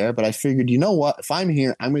make air, but I figured, you know what? If I'm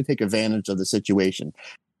here, I'm going to take advantage of the situation.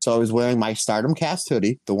 So I was wearing my Stardom cast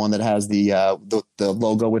hoodie, the one that has the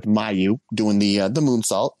logo with Mayu doing the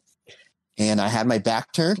moonsault. And I had my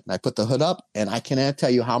back turned, and I put the hood up, and I cannot tell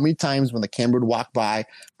you how many times when the camera would walk by,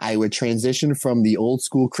 I would transition from the old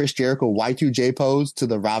school Chris Jericho Y2J pose to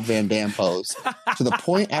the Rob Van Dam pose. To the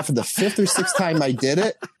point after the 5th or 6th time I did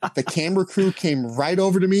it, the camera crew came right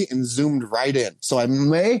over to me and zoomed right in. So I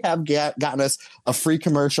may have gotten us a free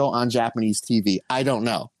commercial on Japanese TV. I don't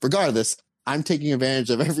know. Regardless, I'm taking advantage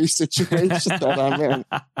of every situation that I'm in.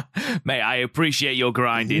 Mate, I appreciate your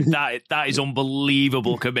grinding. That is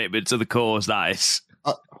unbelievable commitment to the cause, that is.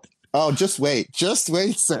 Just wait,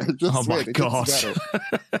 sir. My God.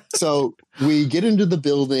 So we get into the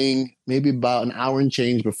building maybe about an hour and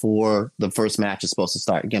change before the first match is supposed to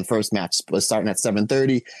start. Again, first match was starting at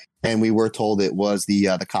 7:30, and we were told it was the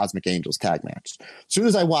Cosmic Angels tag match. As soon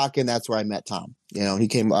as I walk in, that's where I met Tom. He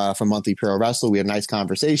came from Monthly Pro Wrestle. We had a nice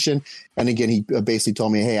conversation. And again, he basically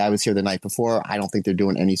told me, hey, I was here the night before. I don't think they're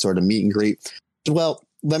doing any sort of meet and greet. Well,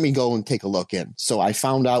 let me go and take a look in. So I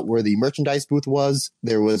found out where the merchandise booth was.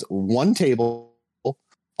 There was one table,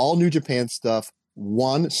 all New Japan stuff,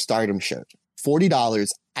 one Stardom shirt, $40.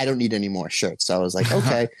 I don't need any more shirts. So I was like,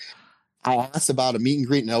 okay. I asked about a meet and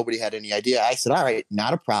greet. Nobody had any idea. I said, all right,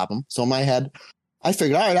 not a problem. So in my head, I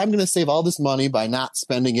figured, all right, I'm going to save all this money by not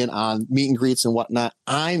spending it on meet and greets and whatnot.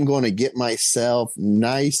 I'm going to get myself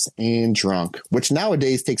nice and drunk, which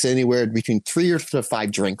nowadays takes anywhere between 3 to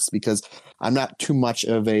 5 drinks because I'm not too much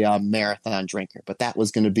of a marathon drinker. But that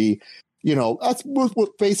was going to be, that's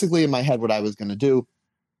basically in my head what I was going to do.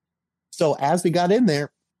 So as we got in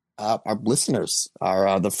there, our listeners,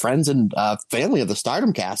 the friends and family of the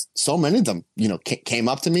Stardom cast, so many of them, came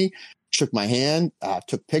up to me, shook my hand,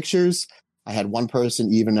 took pictures. I had one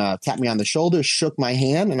person even tap me on the shoulder, shook my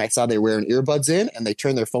hand, and I saw they were wearing earbuds in, and they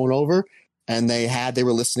turned their phone over, and they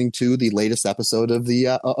were listening to the latest episode of the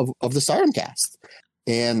of the Stardom cast.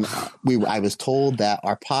 And I was told that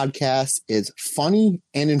our podcast is funny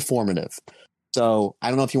and informative. So I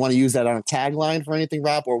don't know if you want to use that on a tagline for anything,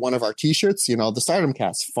 Rob, or one of our T-shirts. The Stardom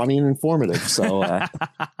Cast, funny and informative. So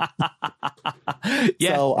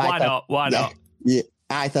yeah, so why not? Why not? Yeah,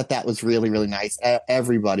 I thought that was really, really nice.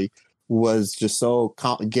 Everybody was just so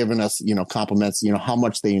giving us, compliments. How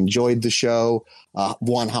much they enjoyed the show.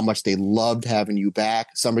 One, how much they loved having you back.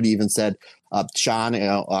 Somebody even said, Sean,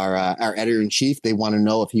 our editor in chief, they want to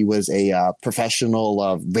know if he was a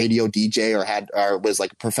professional radio DJ or was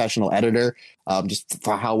like a professional editor, just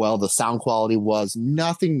for how well the sound quality was.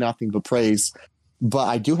 Nothing but praise. But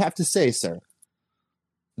I do have to say, sir,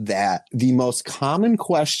 that the most common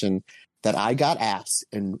question that I got asked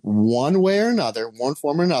in one way or another, one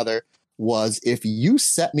form or another, was if you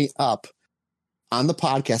set me up on the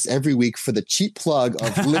podcast every week for the cheap plug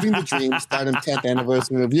of Living the Dream Stardom 10th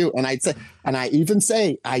anniversary review. And I even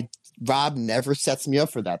say, Rob never sets me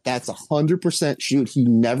up for that. That's 100% shoot. He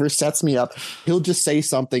never sets me up. He'll just say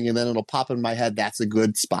something and then it'll pop in my head. That's a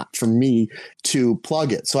good spot for me to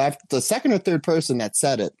plug it. So after the second or third person that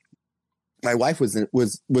said it, my wife was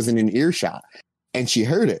in an earshot and she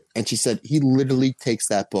heard it and she said, he literally takes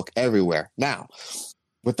that book everywhere. Now,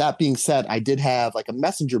 with that being said, I did have like a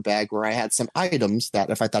messenger bag where I had some items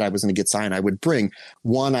that if I thought I was going to get signed, I would bring.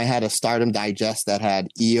 One, I had a Stardom digest that had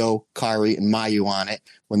Io, Kari, and Mayu on it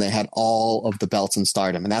when they had all of the belts in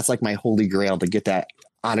Stardom. And that's like my holy grail to get that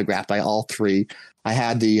autographed by all three. I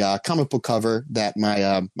had the comic book cover that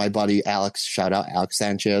my buddy Alex, shout out Alex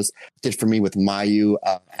Sanchez, did for me with Mayu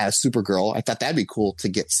as Supergirl. I thought that'd be cool to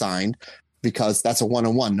get signed because that's a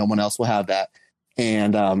one-on-one. No one else will have that.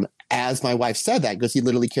 And as my wife said that, because he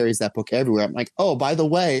literally carries that book everywhere, I'm like, oh, by the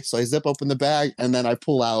way, so I zip open the bag and then I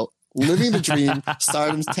pull out Living the Dream,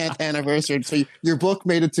 Stardom's 10th anniversary. So your book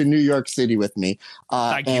made it to New York City with me.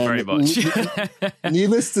 Thank you very much.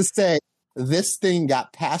 Needless to say, this thing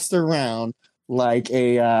got passed around like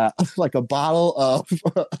a bottle of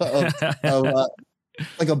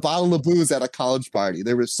like a bottle of booze at a college party.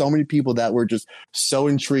 There were so many people that were just so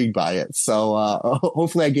intrigued by it. So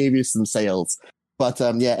hopefully I gave you some sales. But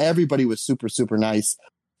yeah, everybody was super, super nice.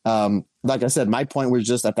 Like I said, my point was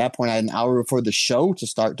just at that point, I had an hour before the show to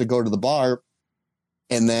start to go to the bar.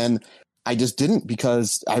 And then I just didn't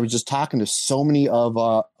because I was just talking to so many of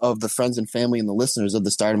the friends and family and the listeners of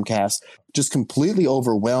the Stardom Cast, just completely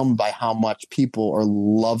overwhelmed by how much people are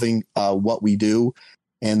loving what we do.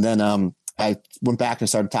 And then I went back and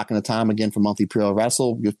started talking to Tom again from Monthly Pro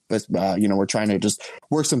Wrestle. We're trying to just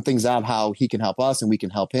work some things out, how he can help us and we can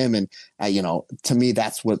help him. And, to me,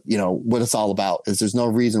 that's what it's all about is there's no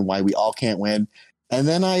reason why we all can't win. And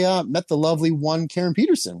then I met the lovely one, Karen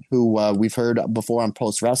Peterson, who we've heard before on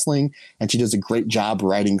Post Wrestling. And she does a great job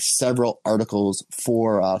writing several articles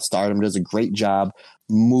for Stardom, does a great job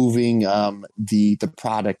moving the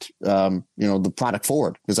product, the product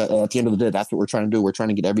forward. Because at the end of the day, that's what we're trying to do. We're trying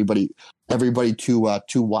to get everybody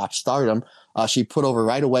to watch Stardom. She put over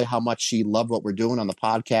right away how much she loved what we're doing on the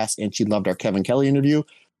podcast, and she loved our Kevin Kelly interview.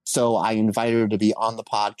 So I invited her to be on the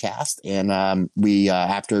podcast, and we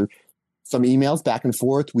after some emails back and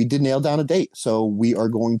forth, we did nail down a date. So we are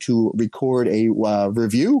going to record a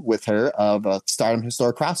review with her of a Stardom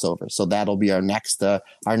Historic Crossover. So that'll be our next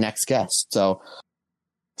guest. So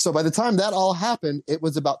by the time that all happened, it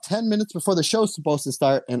was about 10 minutes before the show's supposed to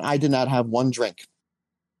start, and I did not have one drink.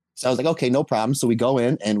 So I was like, okay, no problem. So we go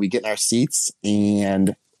in and we get in our seats,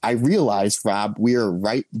 and I realized, Rob, we are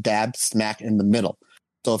right dab smack in the middle.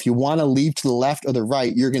 So if you want to leave to the left or the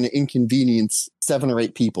right, you're going to inconvenience 7 or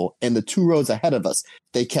 8 people. And the 2 rows ahead of us,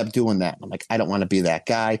 they kept doing that. I'm like, I don't want to be that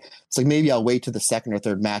guy. It's like, maybe I'll wait to the second or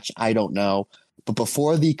third match. I don't know. But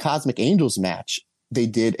before the Cosmic Angels match, they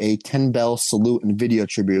did a 10-bell salute and video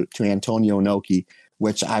tribute to Antonio Inoki,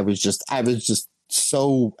 which I was just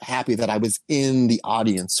so happy that I was in the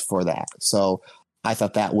audience for that. So I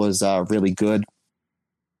thought that was really good.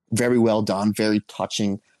 Very well done. Very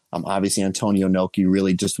touching. Obviously, Antonio Inoki,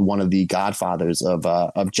 really just one of the godfathers of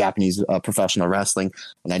Japanese professional wrestling.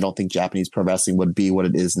 And I don't think Japanese pro wrestling would be what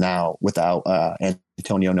it is now without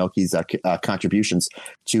Antonio Inoki's contributions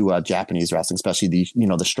to Japanese wrestling, especially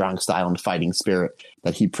the strong style and fighting spirit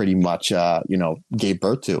that he pretty much, gave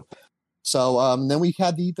birth to. So then we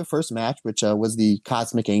had the first match, which was the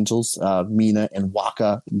Cosmic Angels, Mina and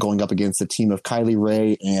Waka going up against the team of Kylie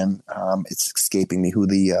Ray, and it's escaping me who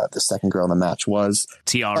the second girl in the match was.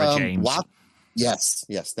 Tiara James. Yes,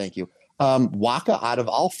 thank you. Waka, out of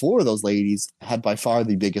all 4 of those ladies, had by far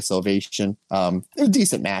the biggest ovation. It was a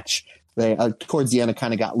decent match. They towards the end, it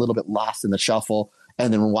kind of got a little bit lost in the shuffle.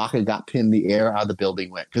 And then when Waka got pinned, the air out of the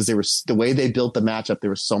building went, because the way they built the matchup,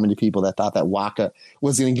 there were so many people that thought that Waka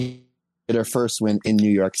was going to get her first win in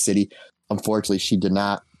New York City. Unfortunately, she did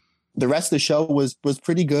not. the rest of the show was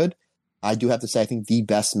pretty good. I do have to say, I think the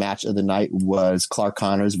best match of the night was Clark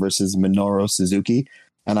Connors versus Minoru Suzuki.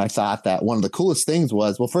 And I thought that one of the coolest things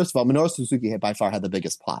was, well, first of all, Minoru Suzuki by far had the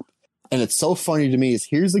biggest pop. And it's so funny to me is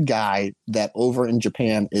here's a guy that over in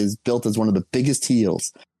Japan is built as one of the biggest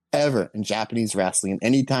heels ever in Japanese wrestling. And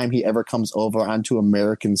anytime he ever comes over onto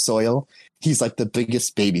American soil, he's like the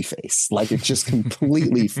biggest baby face. Like it just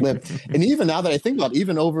completely flipped. And even now that I think about it,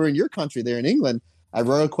 even over in your country there in England, at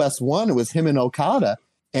Royal Quest 1, it was him and Okada.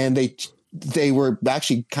 And they were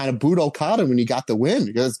actually kind of booed Okada when he got the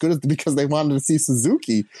win because they wanted to see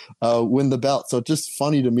Suzuki win the belt. So it's just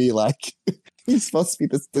funny to me, like he's supposed to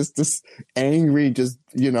be this angry, just,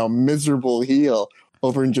 miserable heel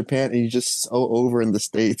over in Japan, and he's just so over in the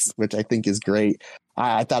States, which I think is great.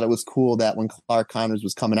 I thought it was cool that when Clark Connors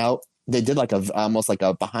was coming out, they did almost like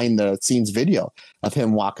a behind the scenes video of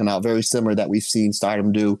him walking out, very similar that we've seen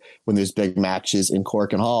Stardom do when there's big matches in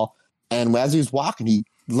Cork and Hall. And as he was walking,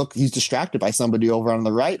 he's distracted by somebody over on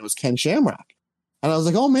the right. It was Ken Shamrock. And I was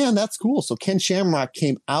like, oh man, that's cool. So Ken Shamrock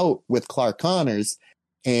came out with Clark Connors,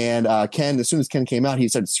 and Ken, as soon as Ken came out, he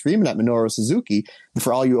started screaming at Minoru Suzuki. And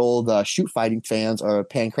for all you old shoot fighting fans or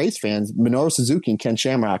Pancrase fans, Minoru Suzuki and Ken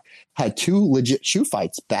Shamrock had two legit shoot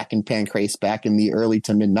fights back in Pancrase back in the early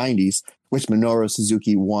to mid 90s, which Minoru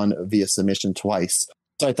Suzuki won via submission twice.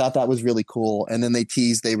 So I thought that was really cool. And then they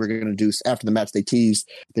teased they were going to do, after the match, they teased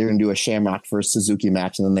they were going to do a Shamrock versus Suzuki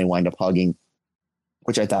match, and then they wind up hugging,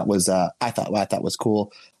 which I thought was was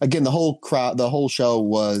cool. Again, the whole show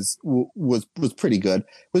was pretty good. It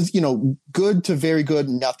was, good to very good,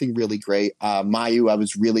 nothing really great. Mayu, I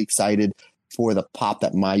was really excited for the pop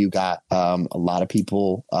that Mayu got. A lot of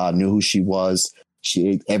people knew who she was.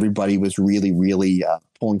 Everybody was really, really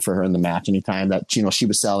pulling for her in the match anytime that she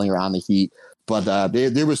was selling her on the heat. But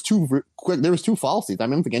there was two falsies. I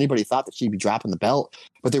don't think anybody thought that she'd be dropping the belt,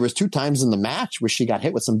 but there was two times in the match where she got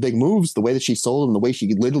hit with some big moves. The way that she sold them, the way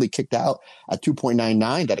she literally kicked out at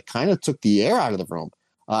 2.99, that it kind of took the air out of the room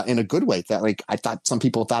in a good way. That I thought some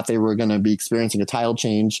people thought they were going to be experiencing a title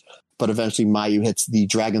change, but eventually Mayu hits the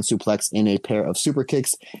dragon suplex in a pair of super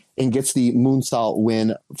kicks and gets the moonsault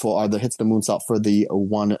win hits the moonsault for the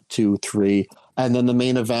 1, 2, 3. And then the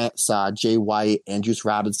main event saw Jay White and Juice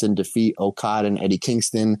Robinson defeat Okada and Eddie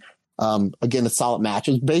Kingston. Again, a solid match.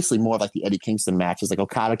 It was basically more like the Eddie Kingston match. It's like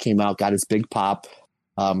Okada came out, got his big pop.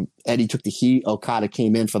 Eddie took the heat. Okada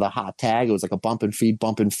came in for the hot tag. It was like a bump and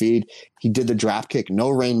feed. He did the drop kick. No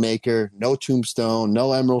Rainmaker, no Tombstone,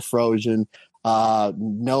 no Emerald Frozen,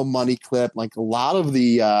 no money clip. Like a lot of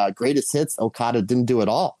the greatest hits, Okada didn't do at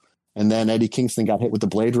all. And then Eddie Kingston got hit with the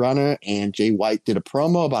Blade Runner, and Jay White did a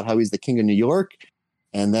promo about how he's the king of New York.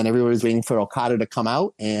 And then everybody was waiting for Okada to come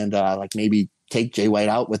out and maybe take Jay White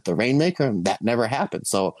out with the Rainmaker, and that never happened.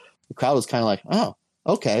 So the crowd was kind of like, oh,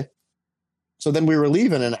 okay. So then we were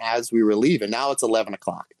leaving, and as we were leaving, now it's 11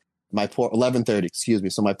 o'clock. 11:30, excuse me.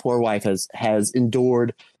 So my poor wife has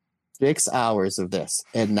endured 6 hours of this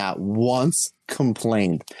and not once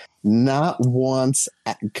complained. Not once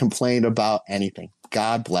complained about anything.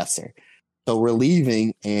 God bless her. So we're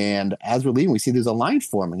leaving, and as we're leaving, we see there's a line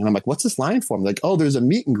forming. And I'm like, what's this line forming? Like, oh, there's a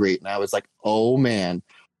meet and greet. And I was like, oh, man.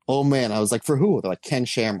 I was like, for who? They're like, Ken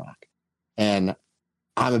Shamrock. And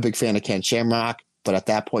I'm a big fan of Ken Shamrock, but at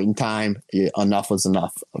that point in time, enough was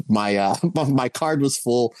enough. My card was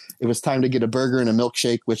full. It was time to get a burger and a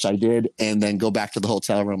milkshake, which I did, and then go back to the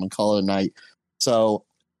hotel room and call it a night. So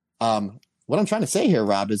what I'm trying to say here,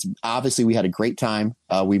 Rob, is obviously we had a great time.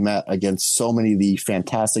 We met against so many of the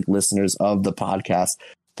fantastic listeners of the podcast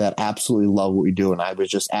that absolutely love what we do. And I was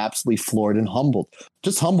just absolutely floored and humbled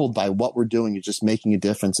by what we're doing and just making a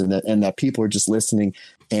difference, and that people are just listening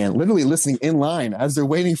and literally listening in line as they're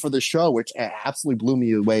waiting for the show, which absolutely blew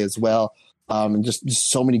me away as well. And just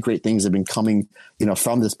so many great things have been coming,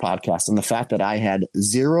 from this podcast. And the fact that I had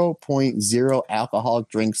 0.0 alcoholic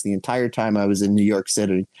drinks the entire time I was in New York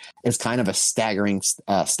City is kind of a staggering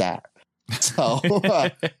stat. So,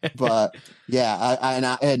 but yeah, when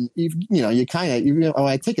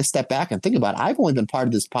I take a step back and think about it, I've only been part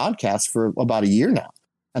of this podcast for about a year now.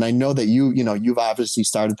 And I know that you've obviously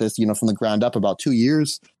started this, from the ground up about 2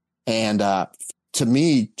 years. And to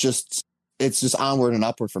me, it's just onward and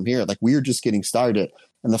upward from here. Like, we're just getting started.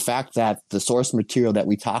 And the fact that the source material that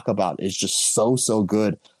we talk about is just so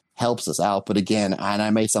good helps us out. But again, and I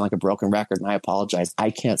may sound like a broken record, and I apologize,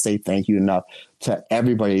 I can't say thank you enough to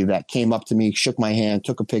everybody that came up to me, shook my hand,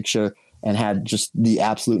 took a picture, and had just the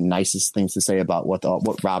absolute nicest things to say about what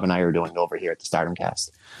Rob and I are doing over here at the Stardom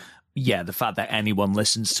Cast. Yeah, the fact that anyone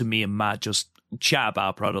listens to me and Matt just chat about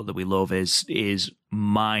our product that we love is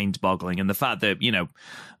mind-boggling. And the fact that,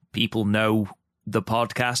 people know the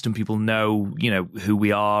podcast and people know, who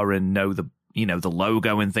we are and know the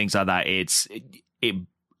logo and things like that, it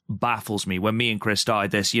baffles me. When me and Chris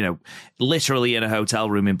started this, literally in a hotel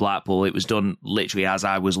room in Blackpool, it was done literally as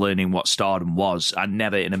I was learning what Stardom was. I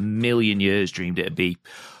never in a million years dreamed it'd be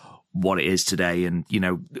what it is today. And,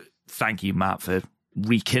 thank you, Matt, for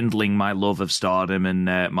rekindling my love of Stardom and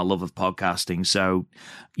my love of podcasting. So,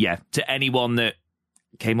 yeah, to anyone that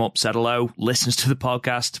came up, said hello, listens to the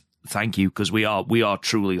podcast, thank you, because we are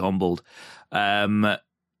truly humbled.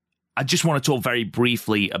 I just want to talk very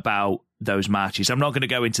briefly about those matches. I'm not going to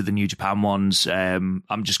go into the New Japan ones. I'm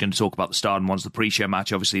just going to talk about the Stardom ones. The pre-show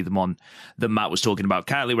match, obviously the one that Matt was talking about.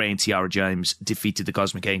 Kylie Ray and Tiara James defeated the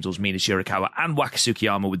Cosmic Angels, Mina Shirakawa and Waka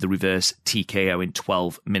Tsukiyama with the reverse TKO in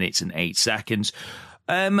 12 minutes and 8 seconds.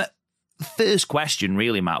 First question,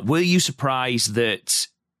 really, Matt. Were you surprised that,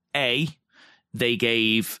 A, they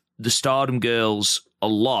gave the Stardom girls a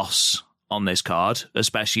loss on this card,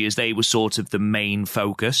 especially as they were sort of the main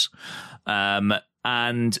focus?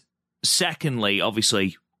 And secondly,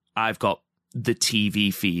 obviously, I've got the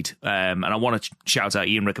TV feed, and I want to shout out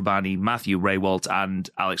Ian Riccaboni, Matthew Raywalt, and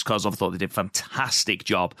Alex Kozlov. I thought they did a fantastic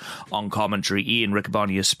job on commentary. Ian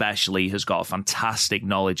Riccaboni especially has got a fantastic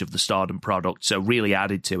knowledge of the Stardom product, so really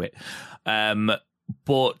added to it.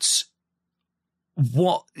 But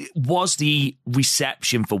what was the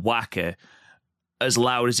reception for Waka as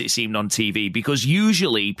loud as it seemed on TV? Because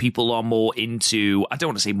usually people are more into, I don't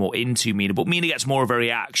want to say more into Mina, but Mina gets more of a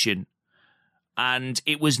reaction. And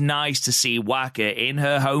it was nice to see Waka in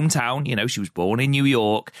her hometown, she was born in New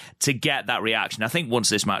York, to get that reaction. I think once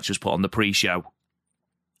this match was put on the pre-show,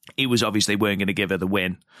 it was obvious they weren't going to give her the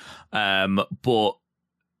win. But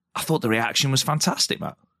I thought the reaction was fantastic,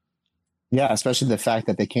 Matt. Yeah, especially the fact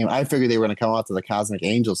that I figured they were going to come out to the Cosmic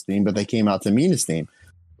Angels theme, but they came out to Mina's theme.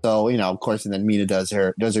 So, of course, and then Mina does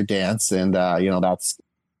her dance, and, that's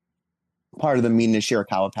part of the Mina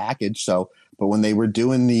Shirakawa package. So, but when they were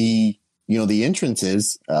doing the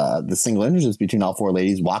entrances, the single entrances between all four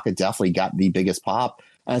ladies, Waka definitely got the biggest pop.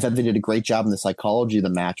 And I thought they did a great job in the psychology of the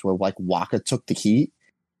match where, like, Waka took the heat,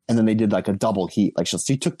 and then they did, like, a double heat. Like,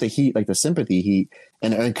 she took the heat, like the sympathy heat,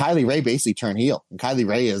 and Kylie Ray basically turned heel. And Kylie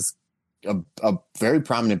Ray is a very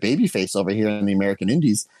prominent babyface over here in the American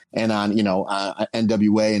Indies and on,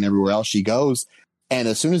 NWA and everywhere else she goes. And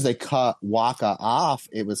as soon as they cut Waka off,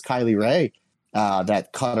 it was Kylie Ray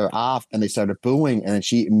that cut her off, and they started booing, and then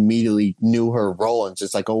she immediately knew her role and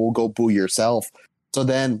just like, oh, go boo yourself. So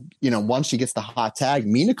then, once she gets the hot tag,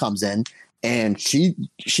 Mina comes in and she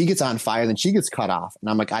gets on fire, then she gets cut off. And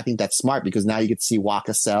I'm like, I think that's smart, because now you get to see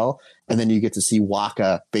Waka sell, and then you get to see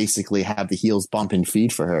Waka basically have the heels bump and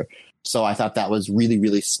feed for her. So I thought that was really,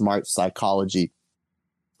 really smart psychology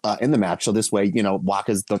in the match. So this way,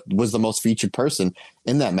 Waka was the most featured person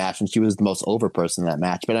in that match, and she was the most over person in that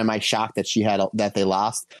match. But am I shocked that they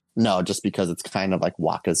lost? No, just because it's kind of like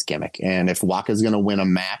Waka's gimmick. And if Waka's going to win a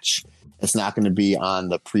match, it's not going to be on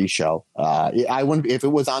the pre-show. I wouldn't, if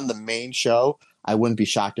it was on the main show, I wouldn't be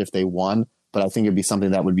shocked if they won, but I think it'd be something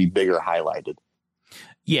that would be bigger highlighted.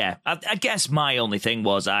 Yeah, I guess my only thing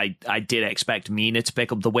was I did expect Mina to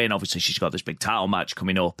pick up the win. Obviously, she's got this big title match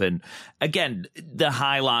coming up. And again, the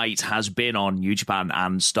highlight has been on New Japan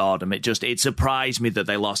and Stardom. It surprised me that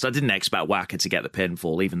they lost. I didn't expect Waka to get the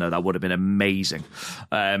pinfall, even though that would have been amazing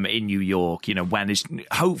in New York.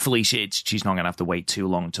 Hopefully she's not going to have to wait too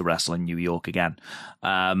long to wrestle in New York again.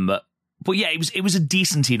 But yeah, it was a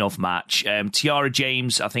decent enough match. Tiara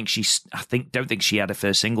James, don't think she had her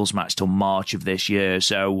first singles match till March of this year,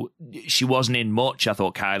 so she wasn't in much. I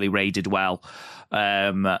thought Kylie Ray did well,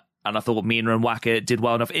 and I thought Mina and Waka did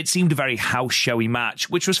well enough. It seemed a very house showy match,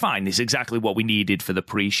 which was fine. It's exactly what we needed for the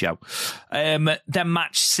pre-show. Then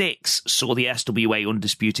match 6 saw the SWA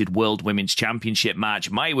Undisputed World Women's Championship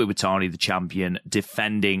match. Mayu Iwatani, the champion,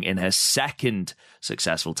 defending in her second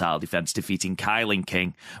successful title defense, defeating Kylie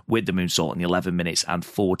King with the moonsault in 11 minutes and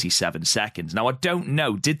 47 seconds. Now, I don't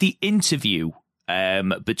know, did the interview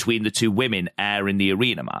between the two women air in the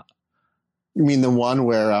arena, Matt? You mean the one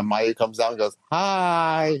where Mayu comes down and goes,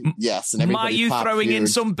 hi? Yes. And Mayu throwing in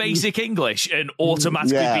some basic English and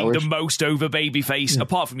automatically being the most over babyface,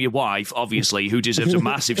 apart from your wife, obviously, who deserves a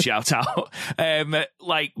massive shout out.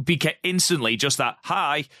 Became instantly just that,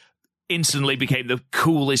 hi, instantly became the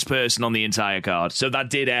coolest person on the entire card. So that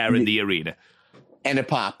did air in the arena. And it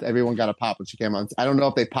popped. Everyone got a pop when she came on. I don't know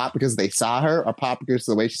if they popped because they saw her or popped because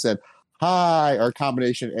of the way she said, hi, or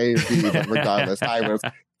combination A and B, but regardless,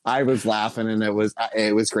 I was laughing, and it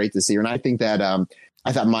was great to see her. And I think that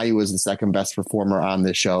I thought Mayu was the second best performer on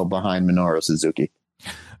this show behind Minoru Suzuki.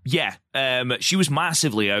 Yeah, she was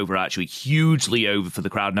massively over, actually, hugely over for the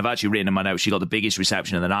crowd. And I've actually written in my notes, she got the biggest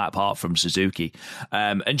reception of the night apart from Suzuki.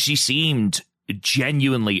 And she seemed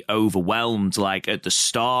genuinely overwhelmed, like at the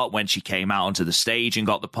start when she came out onto the stage and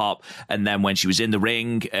got the pop, and then when she was in the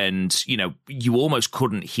ring, and you almost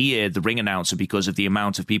couldn't hear the ring announcer because of the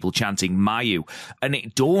amount of people chanting Mayu. And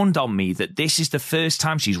it dawned on me that this is the first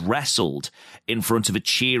time she's wrestled in front of a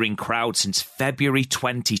cheering crowd since February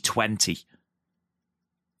 2020.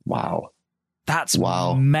 Wow, that's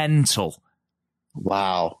mental.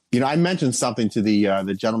 Wow. I mentioned something to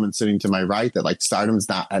the gentleman sitting to my right that like Stardom's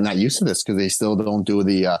not used to this because they still don't do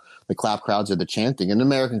the clap crowds or the chanting. And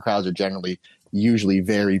American crowds are usually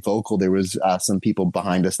very vocal. There was some people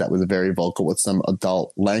behind us that was very vocal with some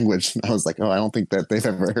adult language. And I was like, I don't think that they've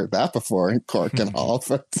ever heard that before in Cork and Hall.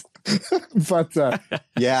 But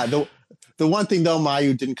yeah, the one thing though,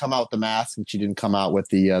 Mayu didn't come out with the mask and she didn't come out with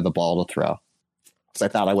the ball to throw. Because I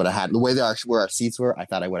thought I would have had the way where our seats were. I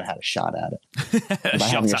thought I would have had a shot at it.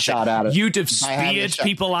 A shot at it. You'd have speared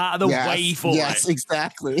people out of the way for it. Yes,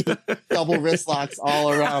 exactly. Double wrist locks all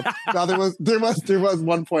around. Now there was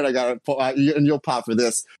one point I got to, and you'll pop for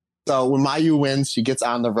this. So when Mayu wins, she gets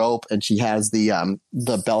on the rope and she has the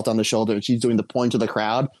belt on the shoulder and she's doing the point to the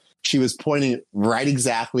crowd. She was pointing right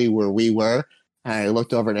exactly where we were, and I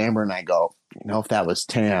looked over at Amber and I go, if that was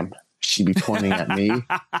Tam, she'd be pointing at me,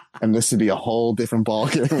 and this would be a whole different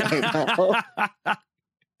ballgame right now.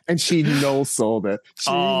 And she no-sold it.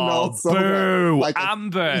 Boo! Like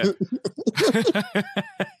Amber!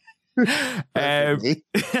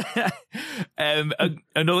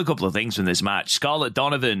 Another couple of things from this match. Scarlett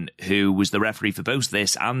Donovan, who was the referee for both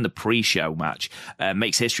this and the pre-show match,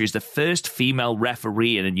 makes history as the first female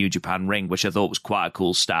referee in a New Japan ring, which I thought was quite a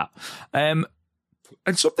cool stat.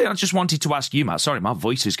 And something I just wanted to ask you, Matt. Sorry, my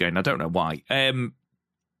voice is going. I don't know why.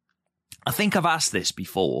 I think I've asked this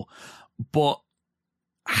before, but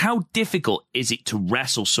how difficult is it to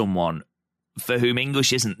wrestle someone for whom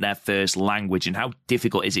English isn't their first language, and how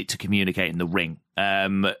difficult is it to communicate in the ring?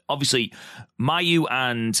 Obviously, Mayu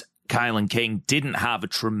and Kylan King didn't have a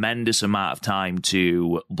tremendous amount of time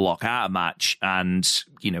to block out a match, and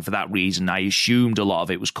for that reason, I assumed a lot of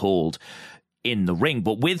it was called in the ring.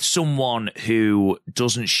 But with someone who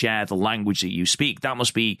doesn't share the language that you speak, that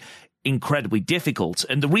must be incredibly difficult.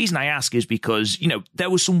 And the reason I ask is because,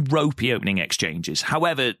 there were some ropey opening exchanges.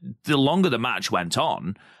 However, the longer the match went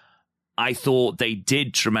on, I thought they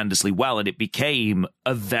did tremendously well, and it became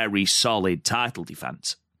a very solid title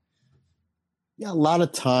defense. Yeah, a lot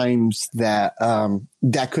of times that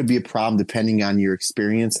could be a problem depending on your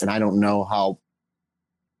experience. And I don't know how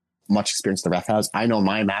much experience the ref has. I know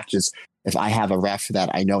my matches, if I have a ref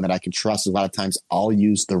that I know that I can trust, a lot of times I'll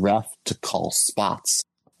use the ref to call spots,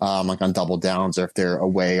 like on double downs, or if they're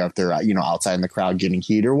away, or if they're outside in the crowd getting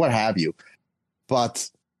heat or what have you.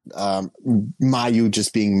 But Mayu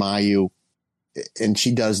just being Mayu, and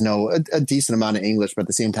she does know a decent amount of English, but at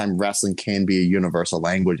the same time, wrestling can be a universal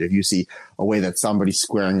language. If you see a way that somebody's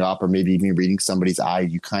squaring up, or maybe even reading somebody's eye,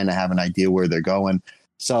 you kind of have an idea where they're going.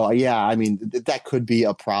 So yeah, I mean, that could be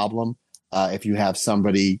a problem. If you have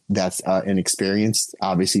somebody that's inexperienced.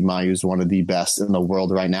 Obviously, Mayu is one of the best in the world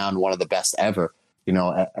right now, and one of the best ever,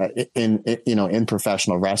 in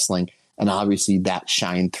professional wrestling. And obviously that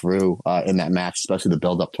shined through in that match, especially the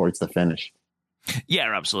build up towards the finish.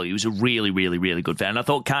 Yeah, absolutely. It was a really, really, really good fit. And I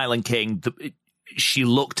thought Kylan King, she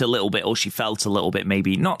looked a little bit, or she felt a little bit,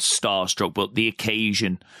 maybe not starstruck, but the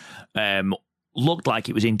occasion looked like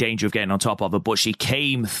it was in danger of getting on top of her, but she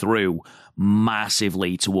came through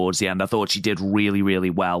massively towards the end. I thought she did really, really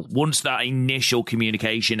well. Once that initial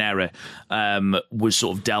communication error was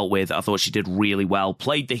sort of dealt with, I thought she did really well.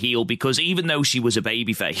 Played the heel, because even though she was a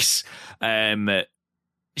babyface,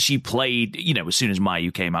 she played, as soon as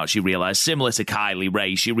Mayu came out, she realized, similar to Kylie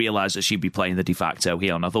Ray, she realized that she'd be playing the de facto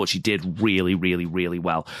heel, and I thought she did really, really, really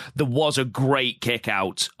well. There was a great kick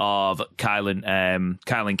out of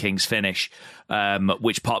Kylan King's finish,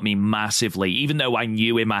 which popped me massively. Even though I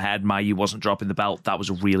knew in my head Mayu wasn't dropping the belt, that was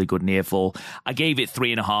a really good near fall. I gave it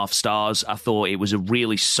 3.5 stars. I thought it was a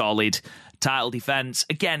really solid title defense.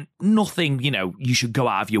 Again, nothing, you should go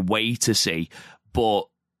out of your way to see, but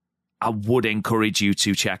I would encourage you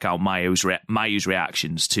to check out Mayu's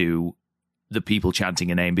reactions to the people chanting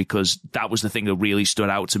her name, because that was the thing that really stood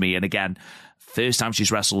out to me. And again, first time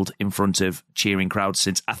she's wrestled in front of cheering crowds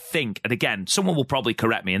since, I think, and again, someone will probably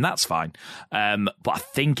correct me, and that's fine, but I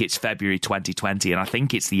think it's February 2020, and I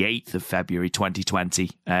think it's the 8th of February 2020,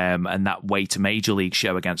 and that Way to Major League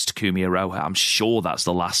show against Takumi Iroha. I'm sure that's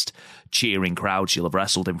the last cheering crowd she'll have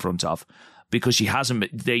wrestled in front of, because she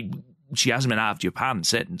hasn't been out of Japan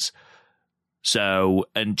since. So,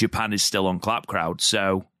 and Japan is still on clap crowd.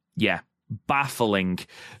 So, yeah, baffling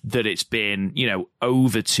that it's been,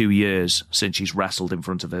 over 2 years since she's wrestled in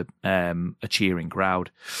front of a cheering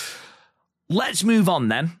crowd. Let's move on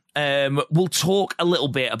then. We'll talk a little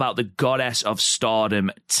bit about the Goddess of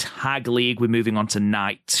Stardom Tag League. We're moving on to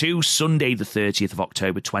night 2, Sunday the 30th of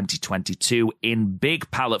October 2022 in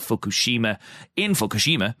Big Pal at Fukushima,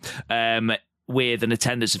 with an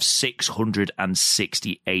attendance of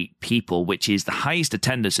 668 people, which is the highest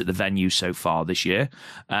attendance at the venue so far this year.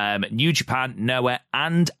 New Japan, Noah,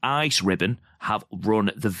 and Ice Ribbon have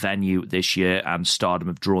run the venue this year, and Stardom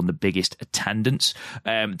have drawn the biggest attendance.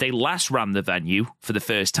 They last ran the venue for the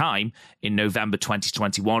first time in November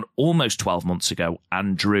 2021, almost 12 months ago,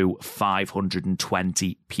 and drew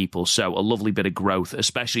 520 people. So a lovely bit of growth,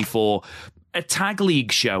 especially for a tag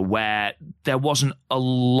league show where there wasn't a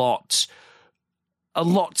lot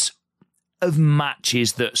of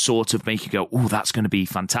matches that sort of make you go, oh, that's going to be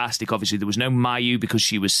fantastic. Obviously, there was no Mayu because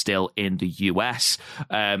she was still in the US.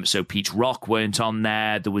 So Peach Rock weren't on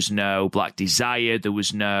there. There was no Black Desire. There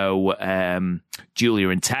was no Julia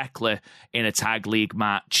and Tekla in a tag league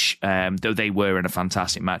match, though they were in a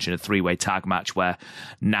fantastic match, in a three-way tag match where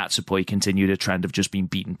Natsupoi continued a trend of just being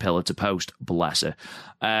beaten pillar to post. Bless her.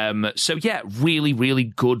 So, yeah, really, really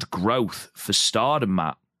good growth for Stardom,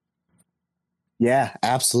 Matt. Yeah,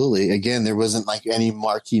 absolutely. Again, there wasn't like any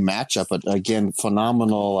marquee matchup, but again,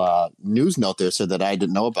 phenomenal news note there said that I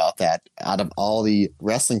didn't know about that. Out of all the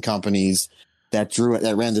wrestling companies that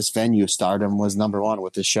ran this venue, Stardom was number one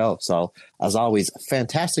with the show. So, as always,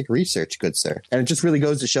 fantastic research, good sir. And it just really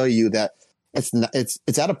goes to show you that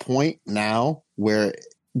it's at a point now where,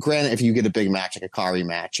 granted, if you get a big match like a Kari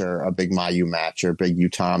match or a big Mayu match or a big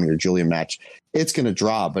Utami or Julia match, it's going to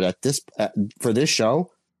draw. But for this show,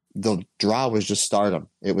 the draw was just Stardom.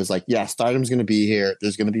 It was like, yeah, Stardom's going to be here.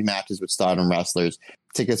 There's going to be matches with Stardom wrestlers.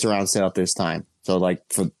 Tickets are on sale at this time. So, like,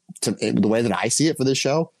 the way that I see it for this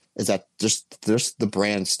show is that just the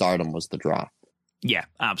brand Stardom was the draw. Yeah,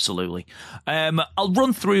 absolutely. I'll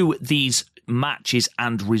run through these matches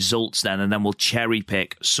and results then, and then we'll cherry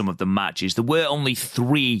pick some of the matches. There were only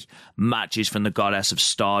 3 matches from the Goddess of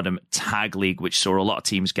Stardom Tag League, which saw a lot of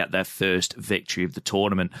teams get their first victory of the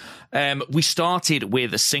tournament. We started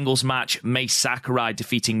with a singles match, Mei Sakurai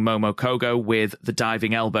defeating Momo Kogo with the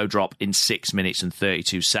diving elbow drop in 6 minutes and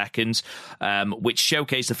 32 seconds, which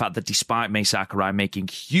showcased the fact that despite Mei Sakurai making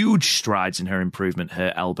huge strides in her improvement,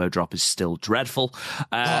 her elbow drop is still dreadful.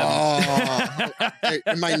 In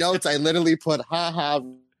my notes, I literally put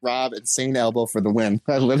Rob insane elbow for the win.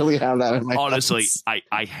 I literally have that in my Honestly, notes.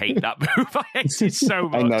 I hate that move. I hate it so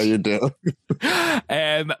much. I know you do.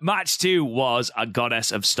 Match 2 was a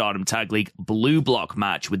Goddess of Stardom Tag League blue block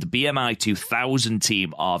match with the BMI 2000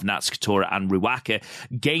 team of Natsukatora and Ruaka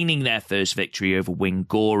gaining their first victory over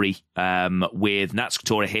Wingori, with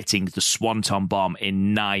Natsukatora hitting the Swanton Bomb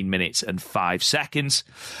in 9 minutes and 5 seconds.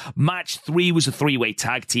 Match 3 was a 3-way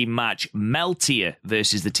tag team match. Meltier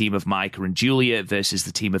versus the team of Maika and Julia versus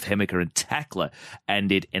the team of Himika and Tekla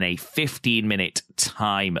ended in a 15-minute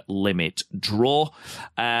time limit draw.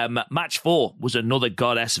 Match 4 was another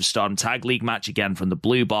Goddess of Stardom Tag League match, again from the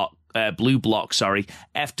blue block.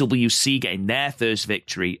 FWC getting their first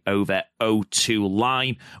victory over O2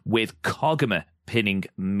 Line, with Koguma pinning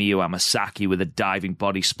Miyu Amasaki with a diving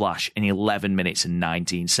body splash in 11 minutes and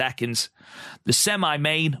 19 seconds. The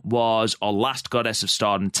semi-main was our last Goddess of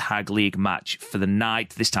Stardom Tag League match for the night,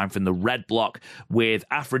 this time from the red block, with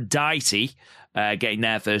Aphrodite getting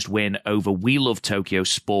their first win over We Love Tokyo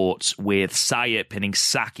Sports, with Saya pinning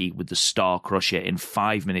Saki with the Star Crusher in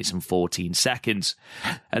 5 minutes and 14 seconds.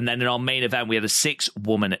 And then in our main event, we had a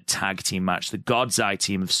 6-woman tag team match. The God's Eye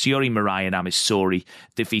team of Shiori Mirai and Amisori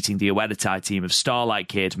defeating the Uedatai team of Starlight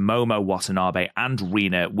Kid, Momo Watanabe, and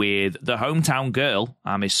Rina, with the hometown girl,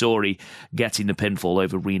 Amisori, getting the pinfall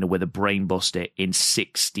over Rina with a brainbuster in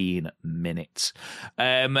 16 minutes.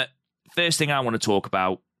 First thing I want to talk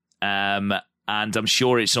about, and I'm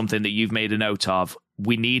sure it's something that you've made a note of,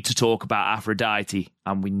 we need to talk about Aphrodite,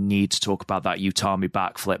 and we need to talk about that Utami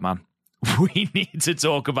backflip, man. We need to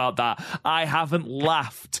talk about that. I haven't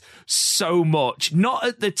laughed so much. Not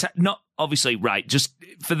at the not obviously, right, just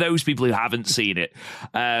for those people who haven't seen it.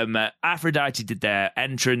 Aphrodite did their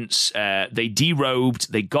entrance, they derobed,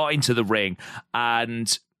 they got into the ring,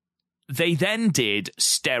 and they then did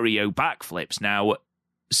stereo backflips. Now,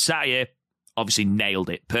 Saya obviously nailed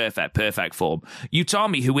it. Perfect form.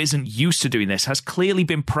 Utami, who isn't used to doing this, has clearly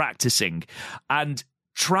been practicing and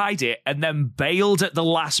tried it and then bailed at the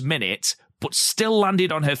last minute, but still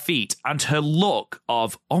landed on her feet. And her look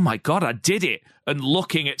of, oh my God, I did it, and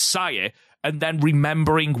looking at Saya and then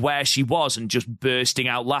remembering where she was and just bursting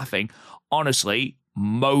out laughing. Honestly,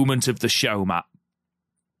 moment of the show, Matt.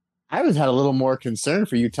 I had a little more concern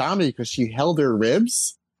for Utami because she held her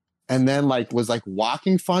ribs and then was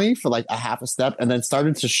walking funny for a half a step and then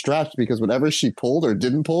started to stretch because whatever she pulled or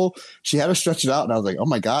didn't pull, she had to stretch it out. And I was like, oh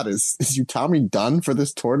my God, is Utami done for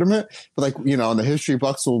this tournament? But in the history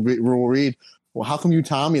books we'll read, well, how come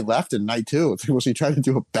Utami left in night 2? Well, she tried to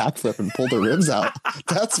do a backflip and pulled her ribs out.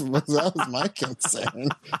 That was my concern.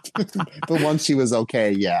 But once she was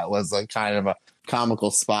okay, yeah, it was kind of a comical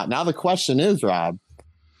spot. Now the question is, Rob,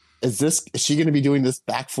 is she going to be doing this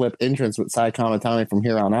backflip entrance with Sai Kamatani from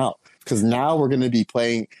here on out? Because now we're going to be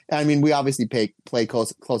playing. I mean, we obviously play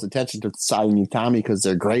close attention to Sai and Utami because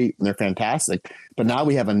they're great and they're fantastic. But now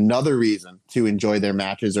we have another reason to enjoy their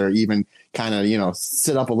matches, or even kind of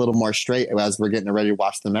sit up a little more straight as we're getting ready to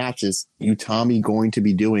watch the matches. Utami going to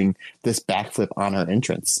be doing this backflip on her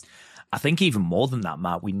entrance. I think even more than that,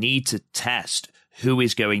 Matt, we need to test who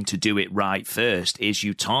is going to do it right first. Is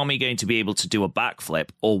Utami going to be able to do a backflip,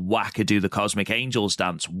 or Waka do the Cosmic Angels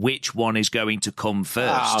dance? Which one is going to come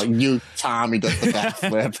first? Oh, Utami does the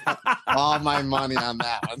backflip. All my money on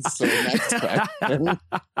that one. So next question.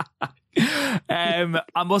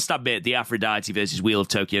 I must admit, the Aphrodite versus Wheel of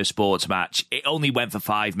Tokyo Sports match, it only went for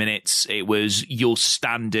 5 minutes. It was your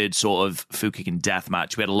standard sort of Fukigen Death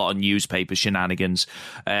match. We had a lot of newspaper shenanigans,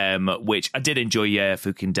 which I did enjoy.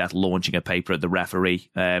 Fukigen Death launching a paper at the referee,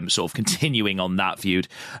 sort of continuing on that feud.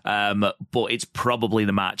 But it's probably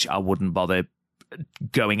the match I wouldn't bother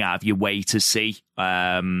going out of your way to see.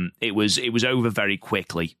 It was over very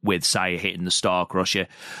quickly with Saya hitting the Star Crusher.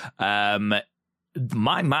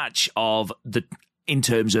 My match in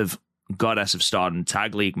terms of Goddess of Stardom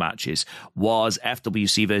tag league matches was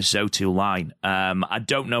FWC versus O2 Line. I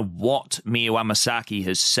don't know what Miyu Amasaki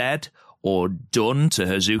has said or done to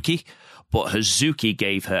Hazuki, but Hazuki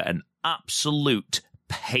gave her an absolute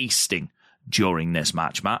pasting during this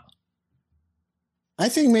match, Matt. I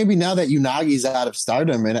think maybe now that Unagi's out of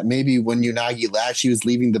Stardom, and maybe when Unagi left, she was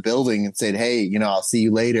leaving the building and said, hey, I'll see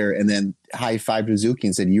you later, and then high-fived Hazuki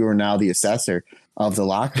and said, you are now the assessor of the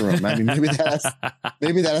locker room. I mean, maybe that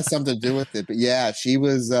has something to do with it. But yeah, she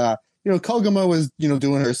was, Koguma was,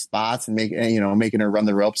 doing her spots and making her run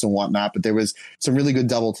the ropes and whatnot. But there was some really good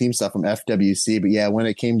double team stuff from FWC. But yeah, when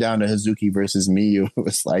it came down to Hazuki versus Miyu, it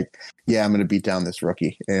was like, yeah, I'm going to beat down this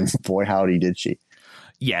rookie. And boy, howdy did she.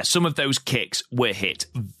 Yeah, some of those kicks were hit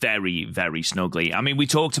very, very snugly. I mean, we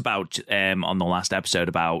talked about on the last episode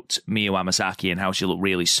about Miyu Amasaki and how she looked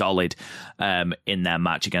really solid in their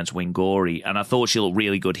match against Wingori, and I thought she looked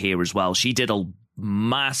really good here as well. She did a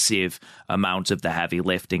massive amount of the heavy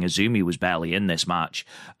lifting. Azumi was barely in this match,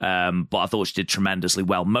 but I thought she did tremendously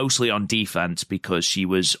well, mostly on defense because she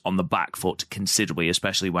was on the back foot considerably,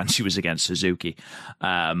 especially when she was against Suzuki.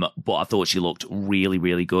 But I thought she looked really,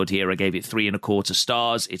 really good here. I gave it 3.25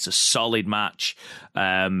 stars. It's a solid match.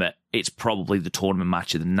 It's probably the tournament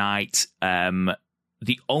match of the night.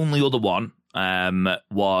 The only other one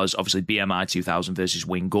was obviously BMI 2000 versus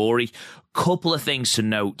Wingori. Couple of things to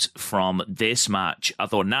note from this match. I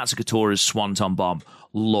thought Natsuko Tora's Swanton Bomb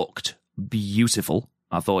looked beautiful.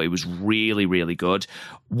 I thought it was really, really good.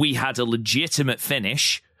 We had a legitimate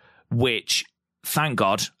finish, which, thank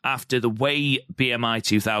God, after the way BMI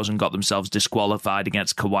 2000 got themselves disqualified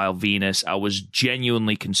against Kawaii Venus, I was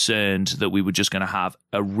genuinely concerned that we were just going to have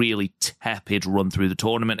a really tepid run through the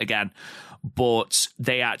tournament again. But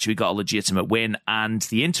they actually got a legitimate win, and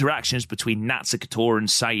the interactions between Natsuko Tora and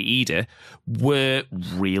Saida were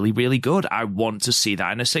really, really good. I want to see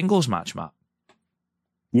that in a singles match, Matt.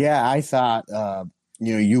 Yeah, I thought,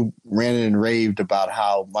 you ran and raved about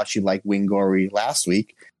how much you like Wingori last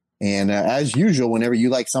week. And as usual, whenever you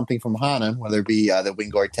like something from Hana, whether it be the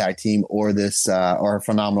Wingori tag team or this or a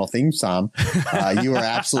phenomenal theme song, you are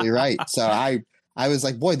absolutely right. So I was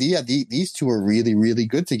like, boy, these two are really, really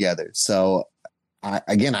good together. So,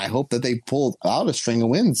 I hope that they pull out a string of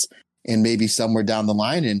wins and maybe somewhere down the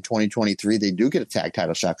line in 2023, they do get a tag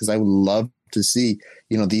title shot because I would love to see,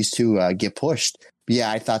 these two get pushed. But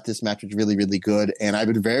yeah, I thought this match was really, really good. And I've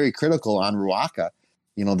been very critical on Ruaka,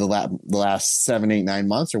 the last 7, 8, 9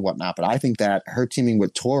 months or whatnot. But I think that her teaming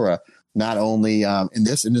with Tora, not only in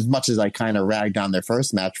this, and as much as I kind of ragged on their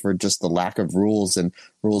first match for just the lack of rules and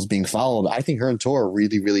rules being followed, I think her and Tora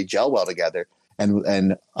really, really gel well together.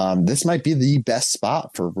 And this might be the best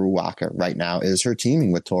spot for Ruaka right now is her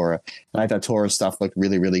teaming with Tora. And I thought Tora's stuff looked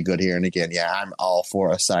really, really good here. And again, yeah, I'm all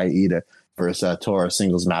for a Saida versus Tora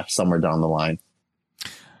singles match somewhere down the line.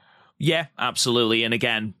 Yeah, absolutely. And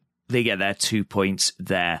again, they get their 2 points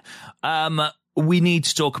there. we need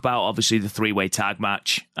to talk about, obviously, the three-way tag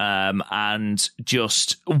match and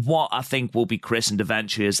just what I think will be christened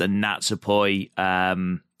eventually as the Natsupoi.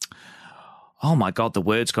 Oh, my God, the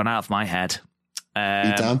word's gone out of my head.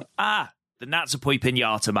 The Natsupoi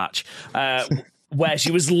Pinata match, where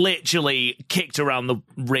she was literally kicked around the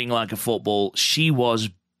ring like a football. She was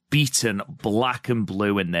beaten black and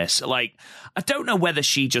blue in this. Like, I don't know whether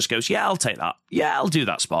she just goes, yeah, I'll take that. Yeah, I'll do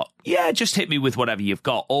that spot. Yeah, just hit me with whatever you've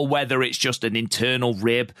got. Or whether it's just an internal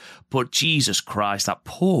rib. But Jesus Christ, that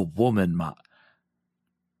poor woman, Matt.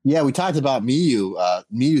 Yeah, we talked about Miyu.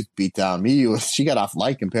 Miyu's beatdown. Miyu, she got off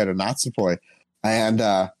light compared to Natsupoi. And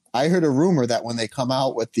I heard a rumor that when they come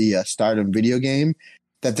out with the Stardom video game,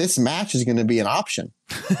 that this match is going to be an option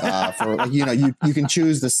for, you can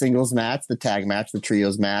choose the singles match, the tag match, the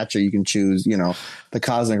trios match, or you can choose, the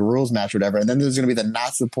Cosmic Rules match, whatever. And then there's going to be the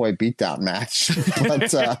Natsupoi beatdown match.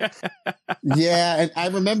 But yeah, and I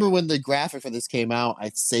remember when the graphic for this came out,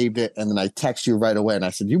 I saved it and then I text you right away and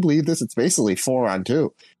I said, you believe this? It's basically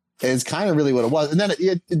 4-on-2. It's kind of really what it was. And then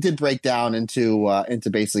it did break down into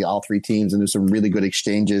basically all three teams, and there's some really good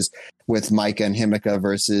exchanges with Micah and Himika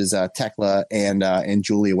versus Tekla and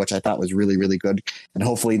Julia, which I thought was really, really good. And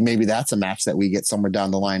hopefully maybe that's a match that we get somewhere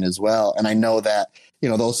down the line as well. And I know that,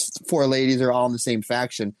 those four ladies are all in the same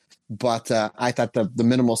faction, but I thought the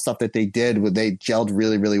minimal stuff that they did, they gelled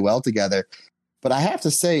really, really well together. But I have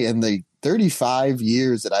to say, in the 35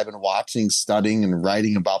 years that I've been watching, studying, and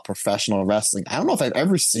writing about professional wrestling, I don't know if I've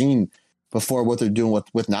ever seen before what they're doing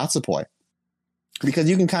with Natsupoi. Because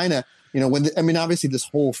you can kind of, obviously this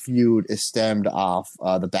whole feud is stemmed off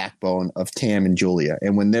the backbone of Tam and Julia.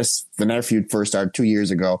 And when their feud first started 2 years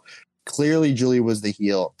ago, clearly Julia was the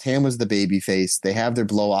heel, Tam was the baby face. They have their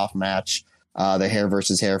blow-off match, the hair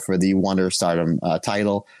versus hair for the Wonder Stardom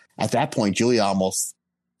title. At that point, Julia almost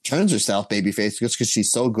turns herself babyface just because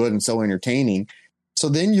she's so good and so entertaining. So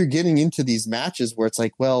then you're getting into these matches where it's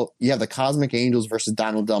like, well, you have the Cosmic Angels versus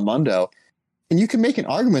Donald Del Mundo, and you can make an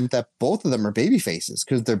argument that both of them are babyfaces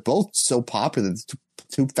because they're both so popular. The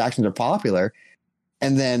two factions are popular.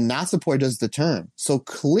 And then Natsupoi does the turn. So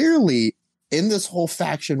clearly in this whole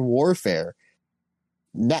faction warfare,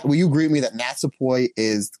 will you agree with me that Natsupoi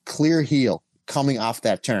is clear heel coming off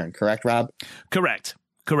that turn? Correct, Rob? Correct.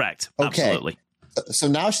 Okay. Absolutely. So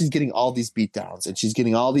now she's getting all these beatdowns, and she's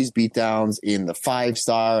getting all these beatdowns in the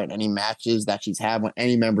 5-star and any matches that she's had with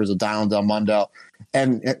any members of Donald Del Mundo.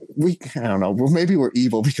 And I don't know, maybe we're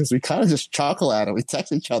evil because we kind of just chuckle at it. We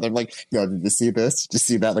text each other like, did you see this? Did you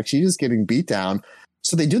see that? Like, she's just getting beat down.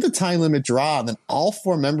 So they do the time limit draw, and then all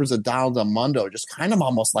four members of Donald Del Mundo just kind of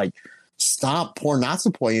almost like stomp poor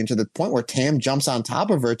Natsupoi into the point where Tam jumps on top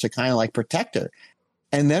of her to kind of like protect her.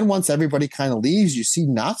 And then once everybody kind of leaves, you see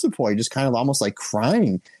Natsupoi just kind of almost like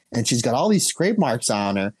crying, and she's got all these scrape marks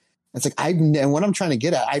on her. It's like, and what I'm trying to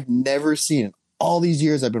get at, I've never seen in all these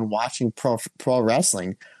years I've been watching pro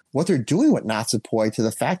wrestling, what they're doing with Natsupoi, to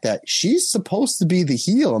the fact that she's supposed to be the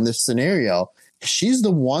heel in this scenario. She's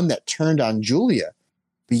the one that turned on Julia,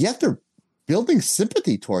 but yet they're building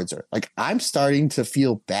sympathy towards her. Like, I'm starting to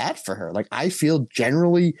feel bad for her. Like, I feel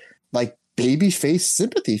generally like babyface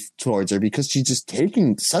sympathy towards her because she's just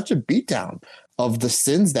taking such a beatdown of the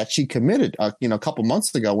sins that she committed, a couple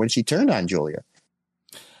months ago when she turned on Julia.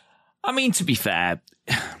 I mean, to be fair,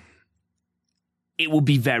 it will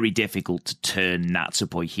be very difficult to turn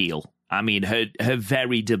Natsupoi heel. I mean, her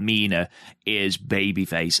very demeanor is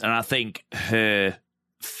babyface, and I think her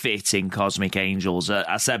fit in Cosmic Angels,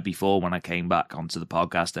 I said before when I came back onto the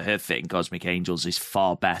podcast that her fit in Cosmic Angels is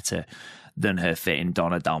far better than her fit in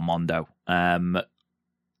Donna Del Mondo. I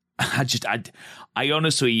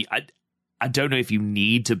honestly don't know if you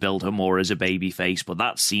need to build her more as a babyface, but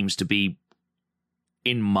that seems to be,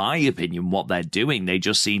 in my opinion, what they're doing. They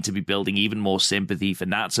just seem to be building even more sympathy for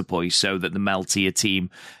Natsupoi so that the Meltier team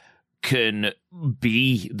can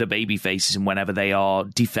be the baby faces and whenever they are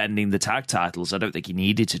defending the tag titles. I don't think he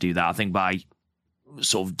needed to do that. I think by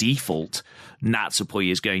sort of default, Natsupoi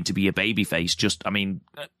is going to be a babyface. Just, I mean,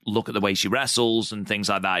 look at the way she wrestles and things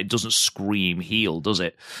like that. It doesn't scream heel, does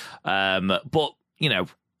it? But,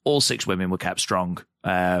 all 6 women were kept strong.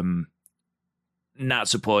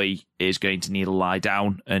 Natsupoi is going to need to lie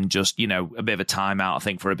down and just, a bit of a timeout, I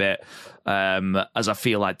think, for a bit, as I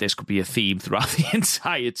feel like this could be a theme throughout the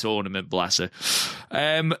entire tournament, bless her.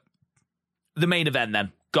 The main event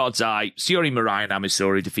then. God's Eye, Syuri Mirai and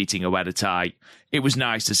Amisori defeating Ueda Tai. It was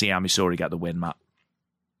nice to see Amisori get the win, Matt.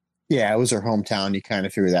 Yeah, it was her hometown. You kind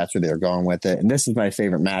of figure that's where they were going with it. And this is my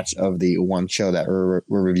favorite match of the one show that we're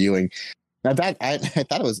reviewing. Now, I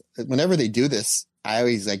thought it was, whenever they do this, I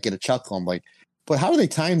always get a chuckle. I'm like, But how do they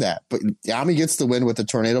time that? But Ami gets the win with the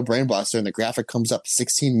tornado brainbuster, and the graphic comes up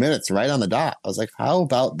 16 minutes right on the dot. I was like, how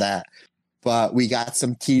about that? But we got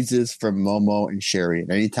some teases from Momo and Sherry.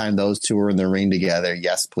 And anytime those two were in the ring together,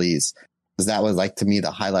 yes, please. Because that was, like, to me, the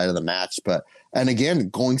highlight of the match. But, and again,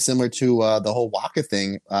 going similar to the whole Waka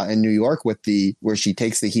thing in New York where she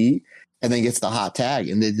takes the heat and then gets the hot tag.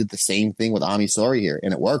 And they did the same thing with Ami Sohrei here.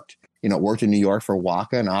 And it worked. You know, it worked in New York for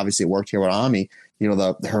Waka, and obviously it worked here with Ami. You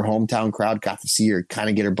know, her hometown crowd got to see her kind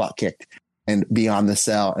of get her butt kicked and be on the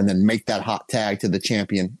cell and then make that hot tag to the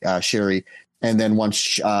champion, Sherry. And then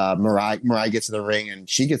once Mariah gets in the ring and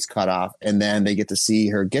she gets cut off, and then they get to see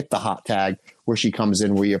her get the hot tag where she comes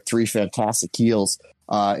in, where you have three fantastic heels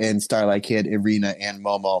in Starlight Kid, Irina, and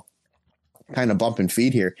Momo kind of bumping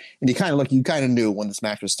feet here. And you kind of knew when this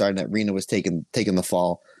match was starting that Rena was taking the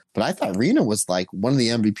fall. But I thought Rena was like one of the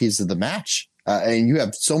MVPs of the match. And you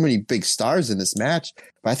have so many big stars in this match,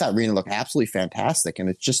 but I thought Rena looked absolutely fantastic. And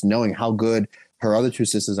it's just knowing how good her other two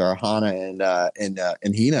sisters are, Hana and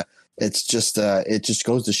Hina. It's just it just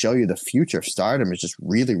goes to show you the future of Stardom is just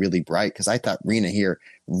really, really bright. Because I thought Rena here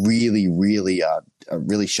really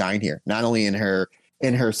shined here, not only in her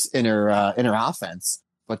offense,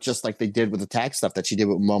 but just like they did with the tag stuff that she did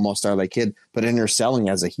with Momo Starlight Kid, but in her selling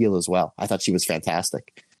as a heel as well. I thought she was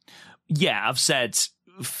fantastic. Yeah, I've said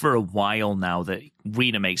for a while now that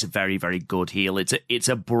Rena makes a very, very good heel. It's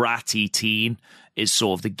a bratty teen is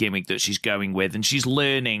sort of the gimmick that she's going with, and she's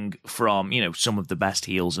learning from, you know, some of the best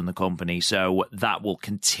heels in the company, so that will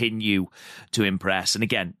continue to impress. And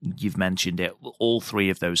again, you've mentioned it, all three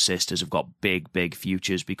of those sisters have got big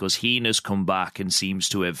futures, because Hina's come back and seems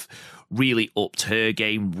to have really upped her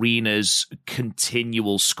game. Rena's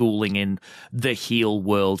continual schooling in the heel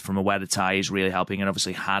world from Oedo is really helping, and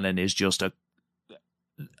obviously Hanan is just a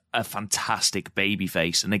fantastic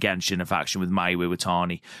babyface. And again, she's in a faction with Mai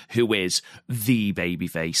Iwatani, who is the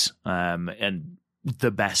babyface and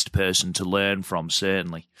the best person to learn from,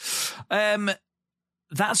 certainly.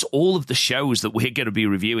 That's all of the shows that we're going to be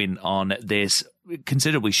reviewing on this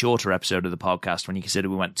considerably shorter episode of the podcast, when you consider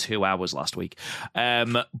we went 2 hours last week.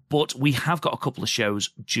 But we have got a couple of shows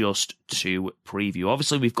just to preview.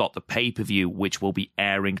 Obviously, we've got the pay-per-view, which will be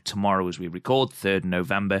airing tomorrow as we record, 3rd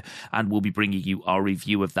November, and we'll be bringing you our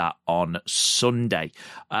review of that on Sunday.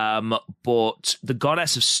 But the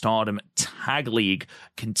Goddess of Stardom Tag League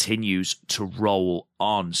continues to roll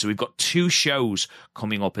on. So we've got 2 shows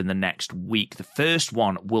coming up in the next week. The first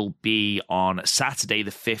one will be on Saturday, the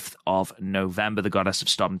 5th of November, the Goddess of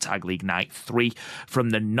Stardom Tag League Night 3 from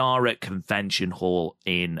the Nara Convention Hall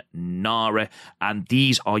in Nara. And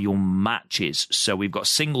these are your matches. So we've got a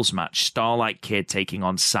singles match, Starlight Kid taking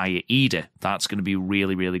on Saya Ida. That's going to be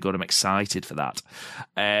really, really good. I'm excited for that.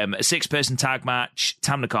 A 6-person tag match,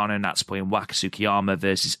 Tam Nakano, Natsupoi, and Waka Tsukiyama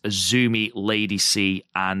versus Azumi, Lady C,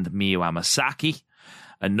 and Miyu Amasaki.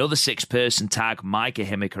 Another 6-person tag, Maika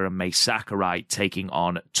Himika and Mai Sakurai taking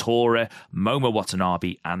on Tora, Momo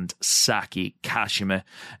Watanabe, and Saki Kashima.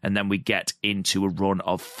 And then we get into a run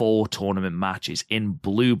of 4 tournament matches. In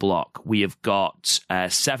Blue Block, we have got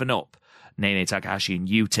 7-Up, Nene Takahashi and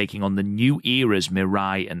Yu taking on the New Era's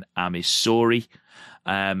Mirai and Ami Sohrei.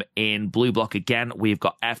 In Blue Block again, we've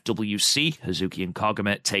got FWC, Hazuki and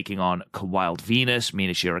Koguma taking on Wild Venus,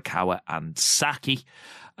 Mina Shirakawa, and Saki.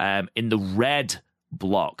 In the Red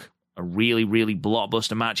Block, a really, really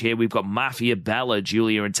blockbuster match here. We've got Mafia Bella,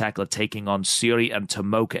 Julia and Tekla taking on Suri and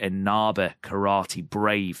Tomoka Inaba, Karate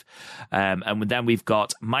Brave. And then we've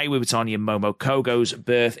got Mai Iwatani and Momo Kogo's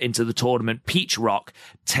birth into the tournament, Peach Rock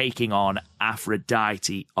taking on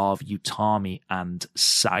Aphrodite of Utami and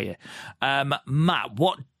Saya. Matt,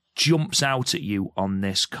 what jumps out at you on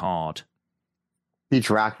this card? Peach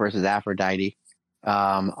Rock versus Aphrodite.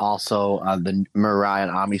 Also the Mirai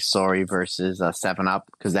and Ami Sohrei versus 7-Up,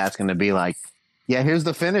 because that's going to be like, yeah, here's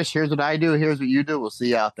the finish, here's what I do, here's what you do, we'll see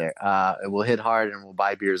you out there. We'll hit hard and we'll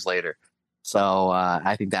buy beers later. So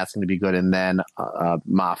I think that's going to be good. And then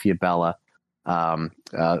Mafia Bella,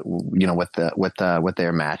 with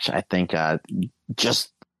their match, I think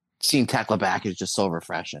just seeing Tekla back is just so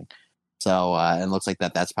refreshing. So it looks like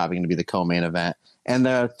that's probably going to be the co-main event. And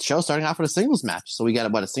the show starting off with a singles match. So we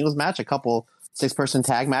got a singles match, a couple 6-person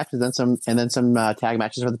tag matches, and then some tag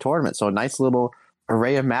matches for the tournament. So a nice little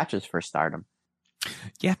array of matches for Stardom.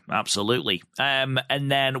 Yeah, absolutely. And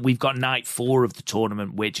then we've got night 4 of the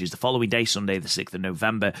tournament, which is the following day, Sunday, the 6th of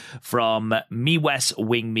November, from Mi West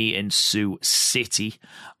Wing Me in Sioux City.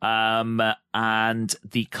 And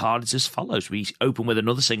the card is as follows. We open with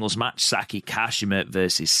another singles match, Saki Kashima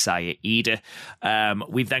versus Saya Ida.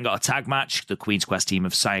 We've then got a tag match, the Queen's Quest team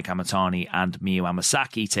of Saya Kamatani and Miyu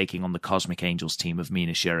Amasaki taking on the Cosmic Angels team of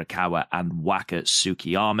Mina Shirakawa and Waka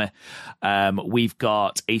Tsukiyama. We've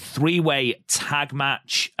got a three-way tag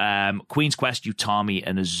match, Queen's Quest, Utami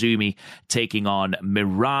and Azumi taking on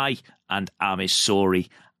Mirai and Amisori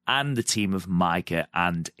and the team of Maika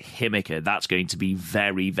and Himika. That's going to be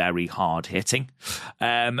very, very hard hitting.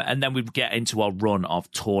 And then we get into our run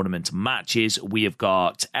of tournament matches. We have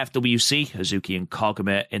got FWC, Hazuki and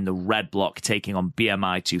Koguma in the red block taking on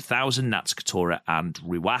BMI 2000, Natsukatora and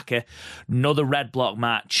Ruaka. Another red block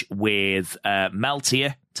match with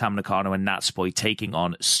Meltier, Tam Nakano and Natsupoi taking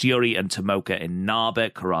on Suri and Tomoka in Naba,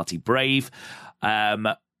 Karate Brave.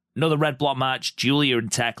 Another red block match, Julia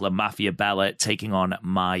and Tekla, Mafia Bella taking on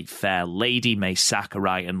My Fair Lady, May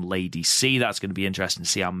Sakurai and Lady C. That's going to be interesting to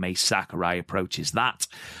see how May Sakurai approaches that.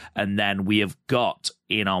 And then we have got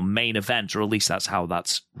in our main event, or at least that's how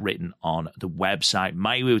that's written on the website,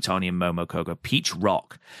 Mayu Iwatani and Momo Kogo, Peach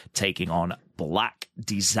Rock taking on Black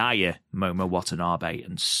Desire, Momo Watanabe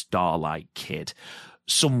and Starlight Kid.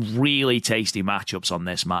 Some really tasty matchups on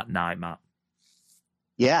this night, Matt.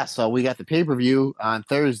 Yeah, so we got the pay-per-view on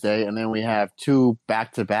Thursday, and then we have two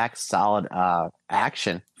back-to-back solid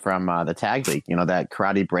action from the tag league. You know, that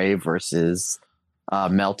Karate Brave versus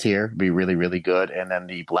Meltier be really, really good. And then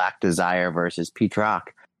the Black Desire versus Peach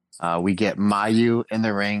Rock. We get Mayu in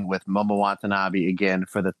the ring with Momo Watanabe again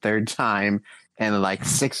for the third time in like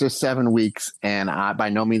 6 or 7 weeks. And by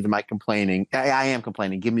no means am I complaining. I am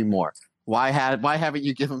complaining. Give me more. Why haven't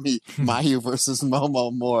you given me Mayu versus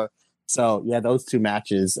Momo more? So yeah, those two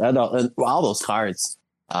matches, and all those cards,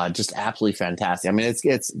 just absolutely fantastic. I mean,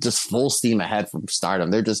 it's just full steam ahead from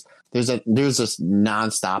Stardom. There's just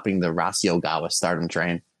non-stopping the Ratiogawa Stardom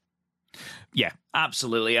train. Yeah,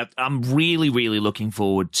 absolutely. I'm really, really looking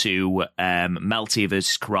forward to Meltier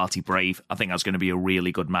versus Karate Brave. I think that's going to be a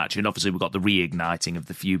really good match. And obviously, we've got the reigniting of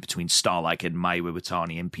the feud between Starlight and Mayu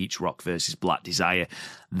Iwatani and Peach Rock versus Black Desire.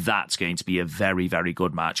 That's going to be a very, very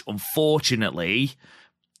good match. Unfortunately,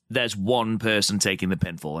 there's one person taking the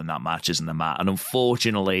pinfall in that match, isn't there, Matt? And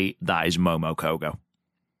unfortunately, that is Momo Kogo.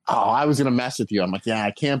 Oh, I was going to mess with you. I'm like, yeah,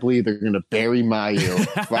 I can't believe they're going to bury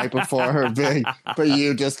Mayu right before her big. But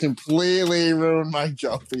you just completely ruined my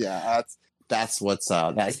joke. But yeah, that's what's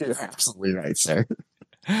you're absolutely right, sir.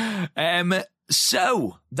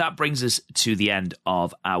 So that brings us to the end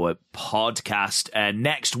of our podcast.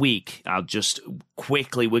 Next week, I'll just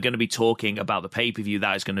quickly, we're going to be talking about the pay-per-view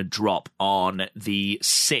that is going to drop on the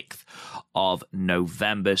 6th of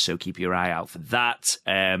November. So keep your eye out for that.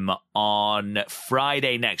 On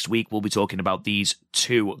Friday next week, we'll be talking about these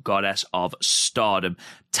two Goddess of Stardom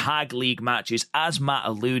tag league matches. As Matt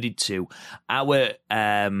alluded to, our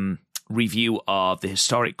review of the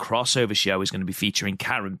historic crossover show is going to be featuring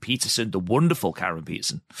Karen Peterson, the wonderful Karen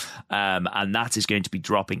Peterson, and that is going to be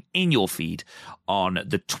dropping in your feed on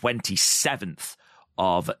the 27th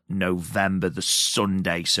of November, the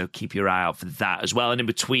Sunday, so keep your eye out for that as well. And in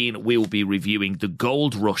between, we will be reviewing the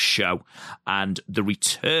Gold Rush show and the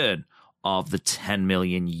return of the 10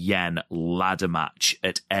 million yen ladder match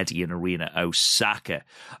at Edion Arena, Osaka.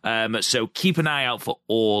 So keep an eye out for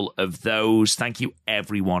all of those. Thank you,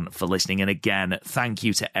 everyone, for listening. And again, thank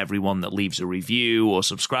you to everyone that leaves a review or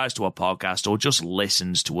subscribes to our podcast or just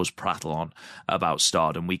listens to us prattle on about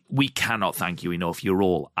Stardom. We cannot thank you enough. You're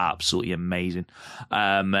all absolutely amazing.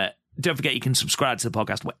 Don't forget you can subscribe to the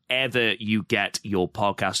podcast wherever you get your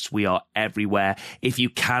podcasts. We are everywhere. If you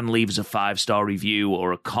can leave us a 5-star review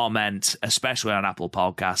or a comment, especially on Apple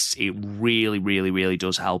Podcasts, it really, really, really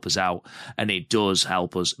does help us out, and it does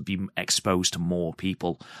help us be exposed to more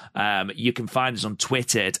people. You can find us on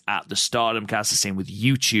Twitter at the Stardomcast, the same with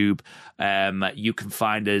YouTube. You can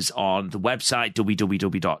find us on the website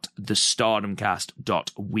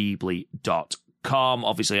www.thestardomcast.weebly.com.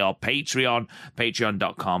 Obviously our Patreon,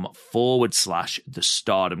 patreon.com/the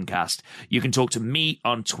Stardomcast. You can talk to me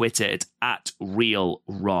on Twitter at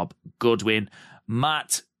 @RealRobGoodwin.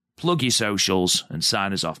 Matt, plug your socials and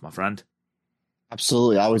sign us off, my friend.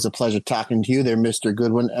 Absolutely. Always a pleasure talking to you there, Mr.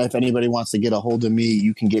 Goodwin. If anybody wants to get a hold of me,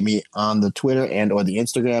 you can get me on the Twitter and or the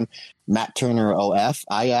Instagram Matt Turner OF.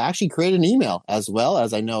 I actually created an email as well,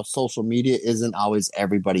 as I know social media isn't always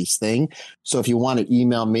everybody's thing. So if you want to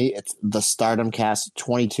email me, it's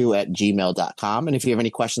thestardomcast22@gmail.com. And if you have any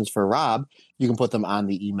questions for Rob, you can put them on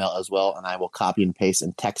the email as well, and I will copy and paste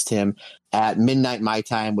and text him at midnight my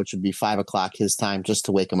time, which would be 5 o'clock his time, just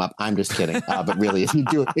to wake him up. I'm just kidding. But really, if you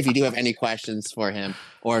do have any questions for him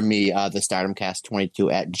or me, the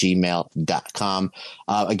StardomCast22@gmail.com.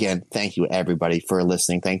 Again, thank you everybody for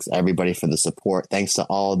listening. Thanks everybody for the support. Thanks to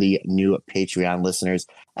all the new Patreon listeners,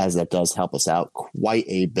 as that does help us out quite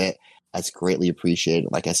a bit. That's greatly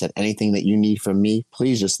appreciated. Like I said, anything that you need from me,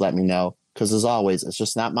 please just let me know. Because as always, it's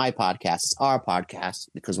just not my podcast, it's our podcast,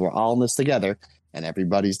 because we're all in this together, and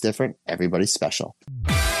everybody's different, everybody's special.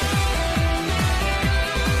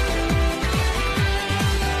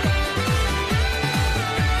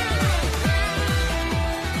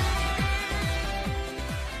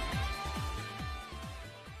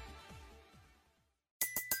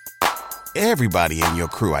 Everybody in your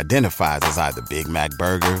crew identifies as either Big Mac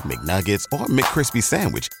Burger, McNuggets, or McCrispy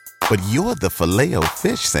Sandwich. But you're the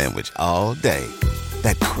Filet-O-Fish Sandwich all day.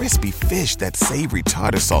 That crispy fish, that savory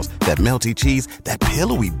tartar sauce, that melty cheese, that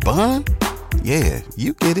pillowy bun. Yeah,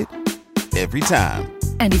 you get it. Every time.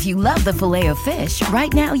 And if you love the Filet-O-Fish,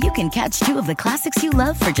 right now you can catch 2 of the classics you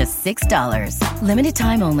love for just $6. Limited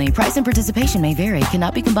time only. Price and participation may vary.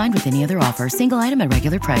 Cannot be combined with any other offer. Single item at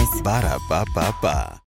regular price. Ba-da-ba-ba-ba.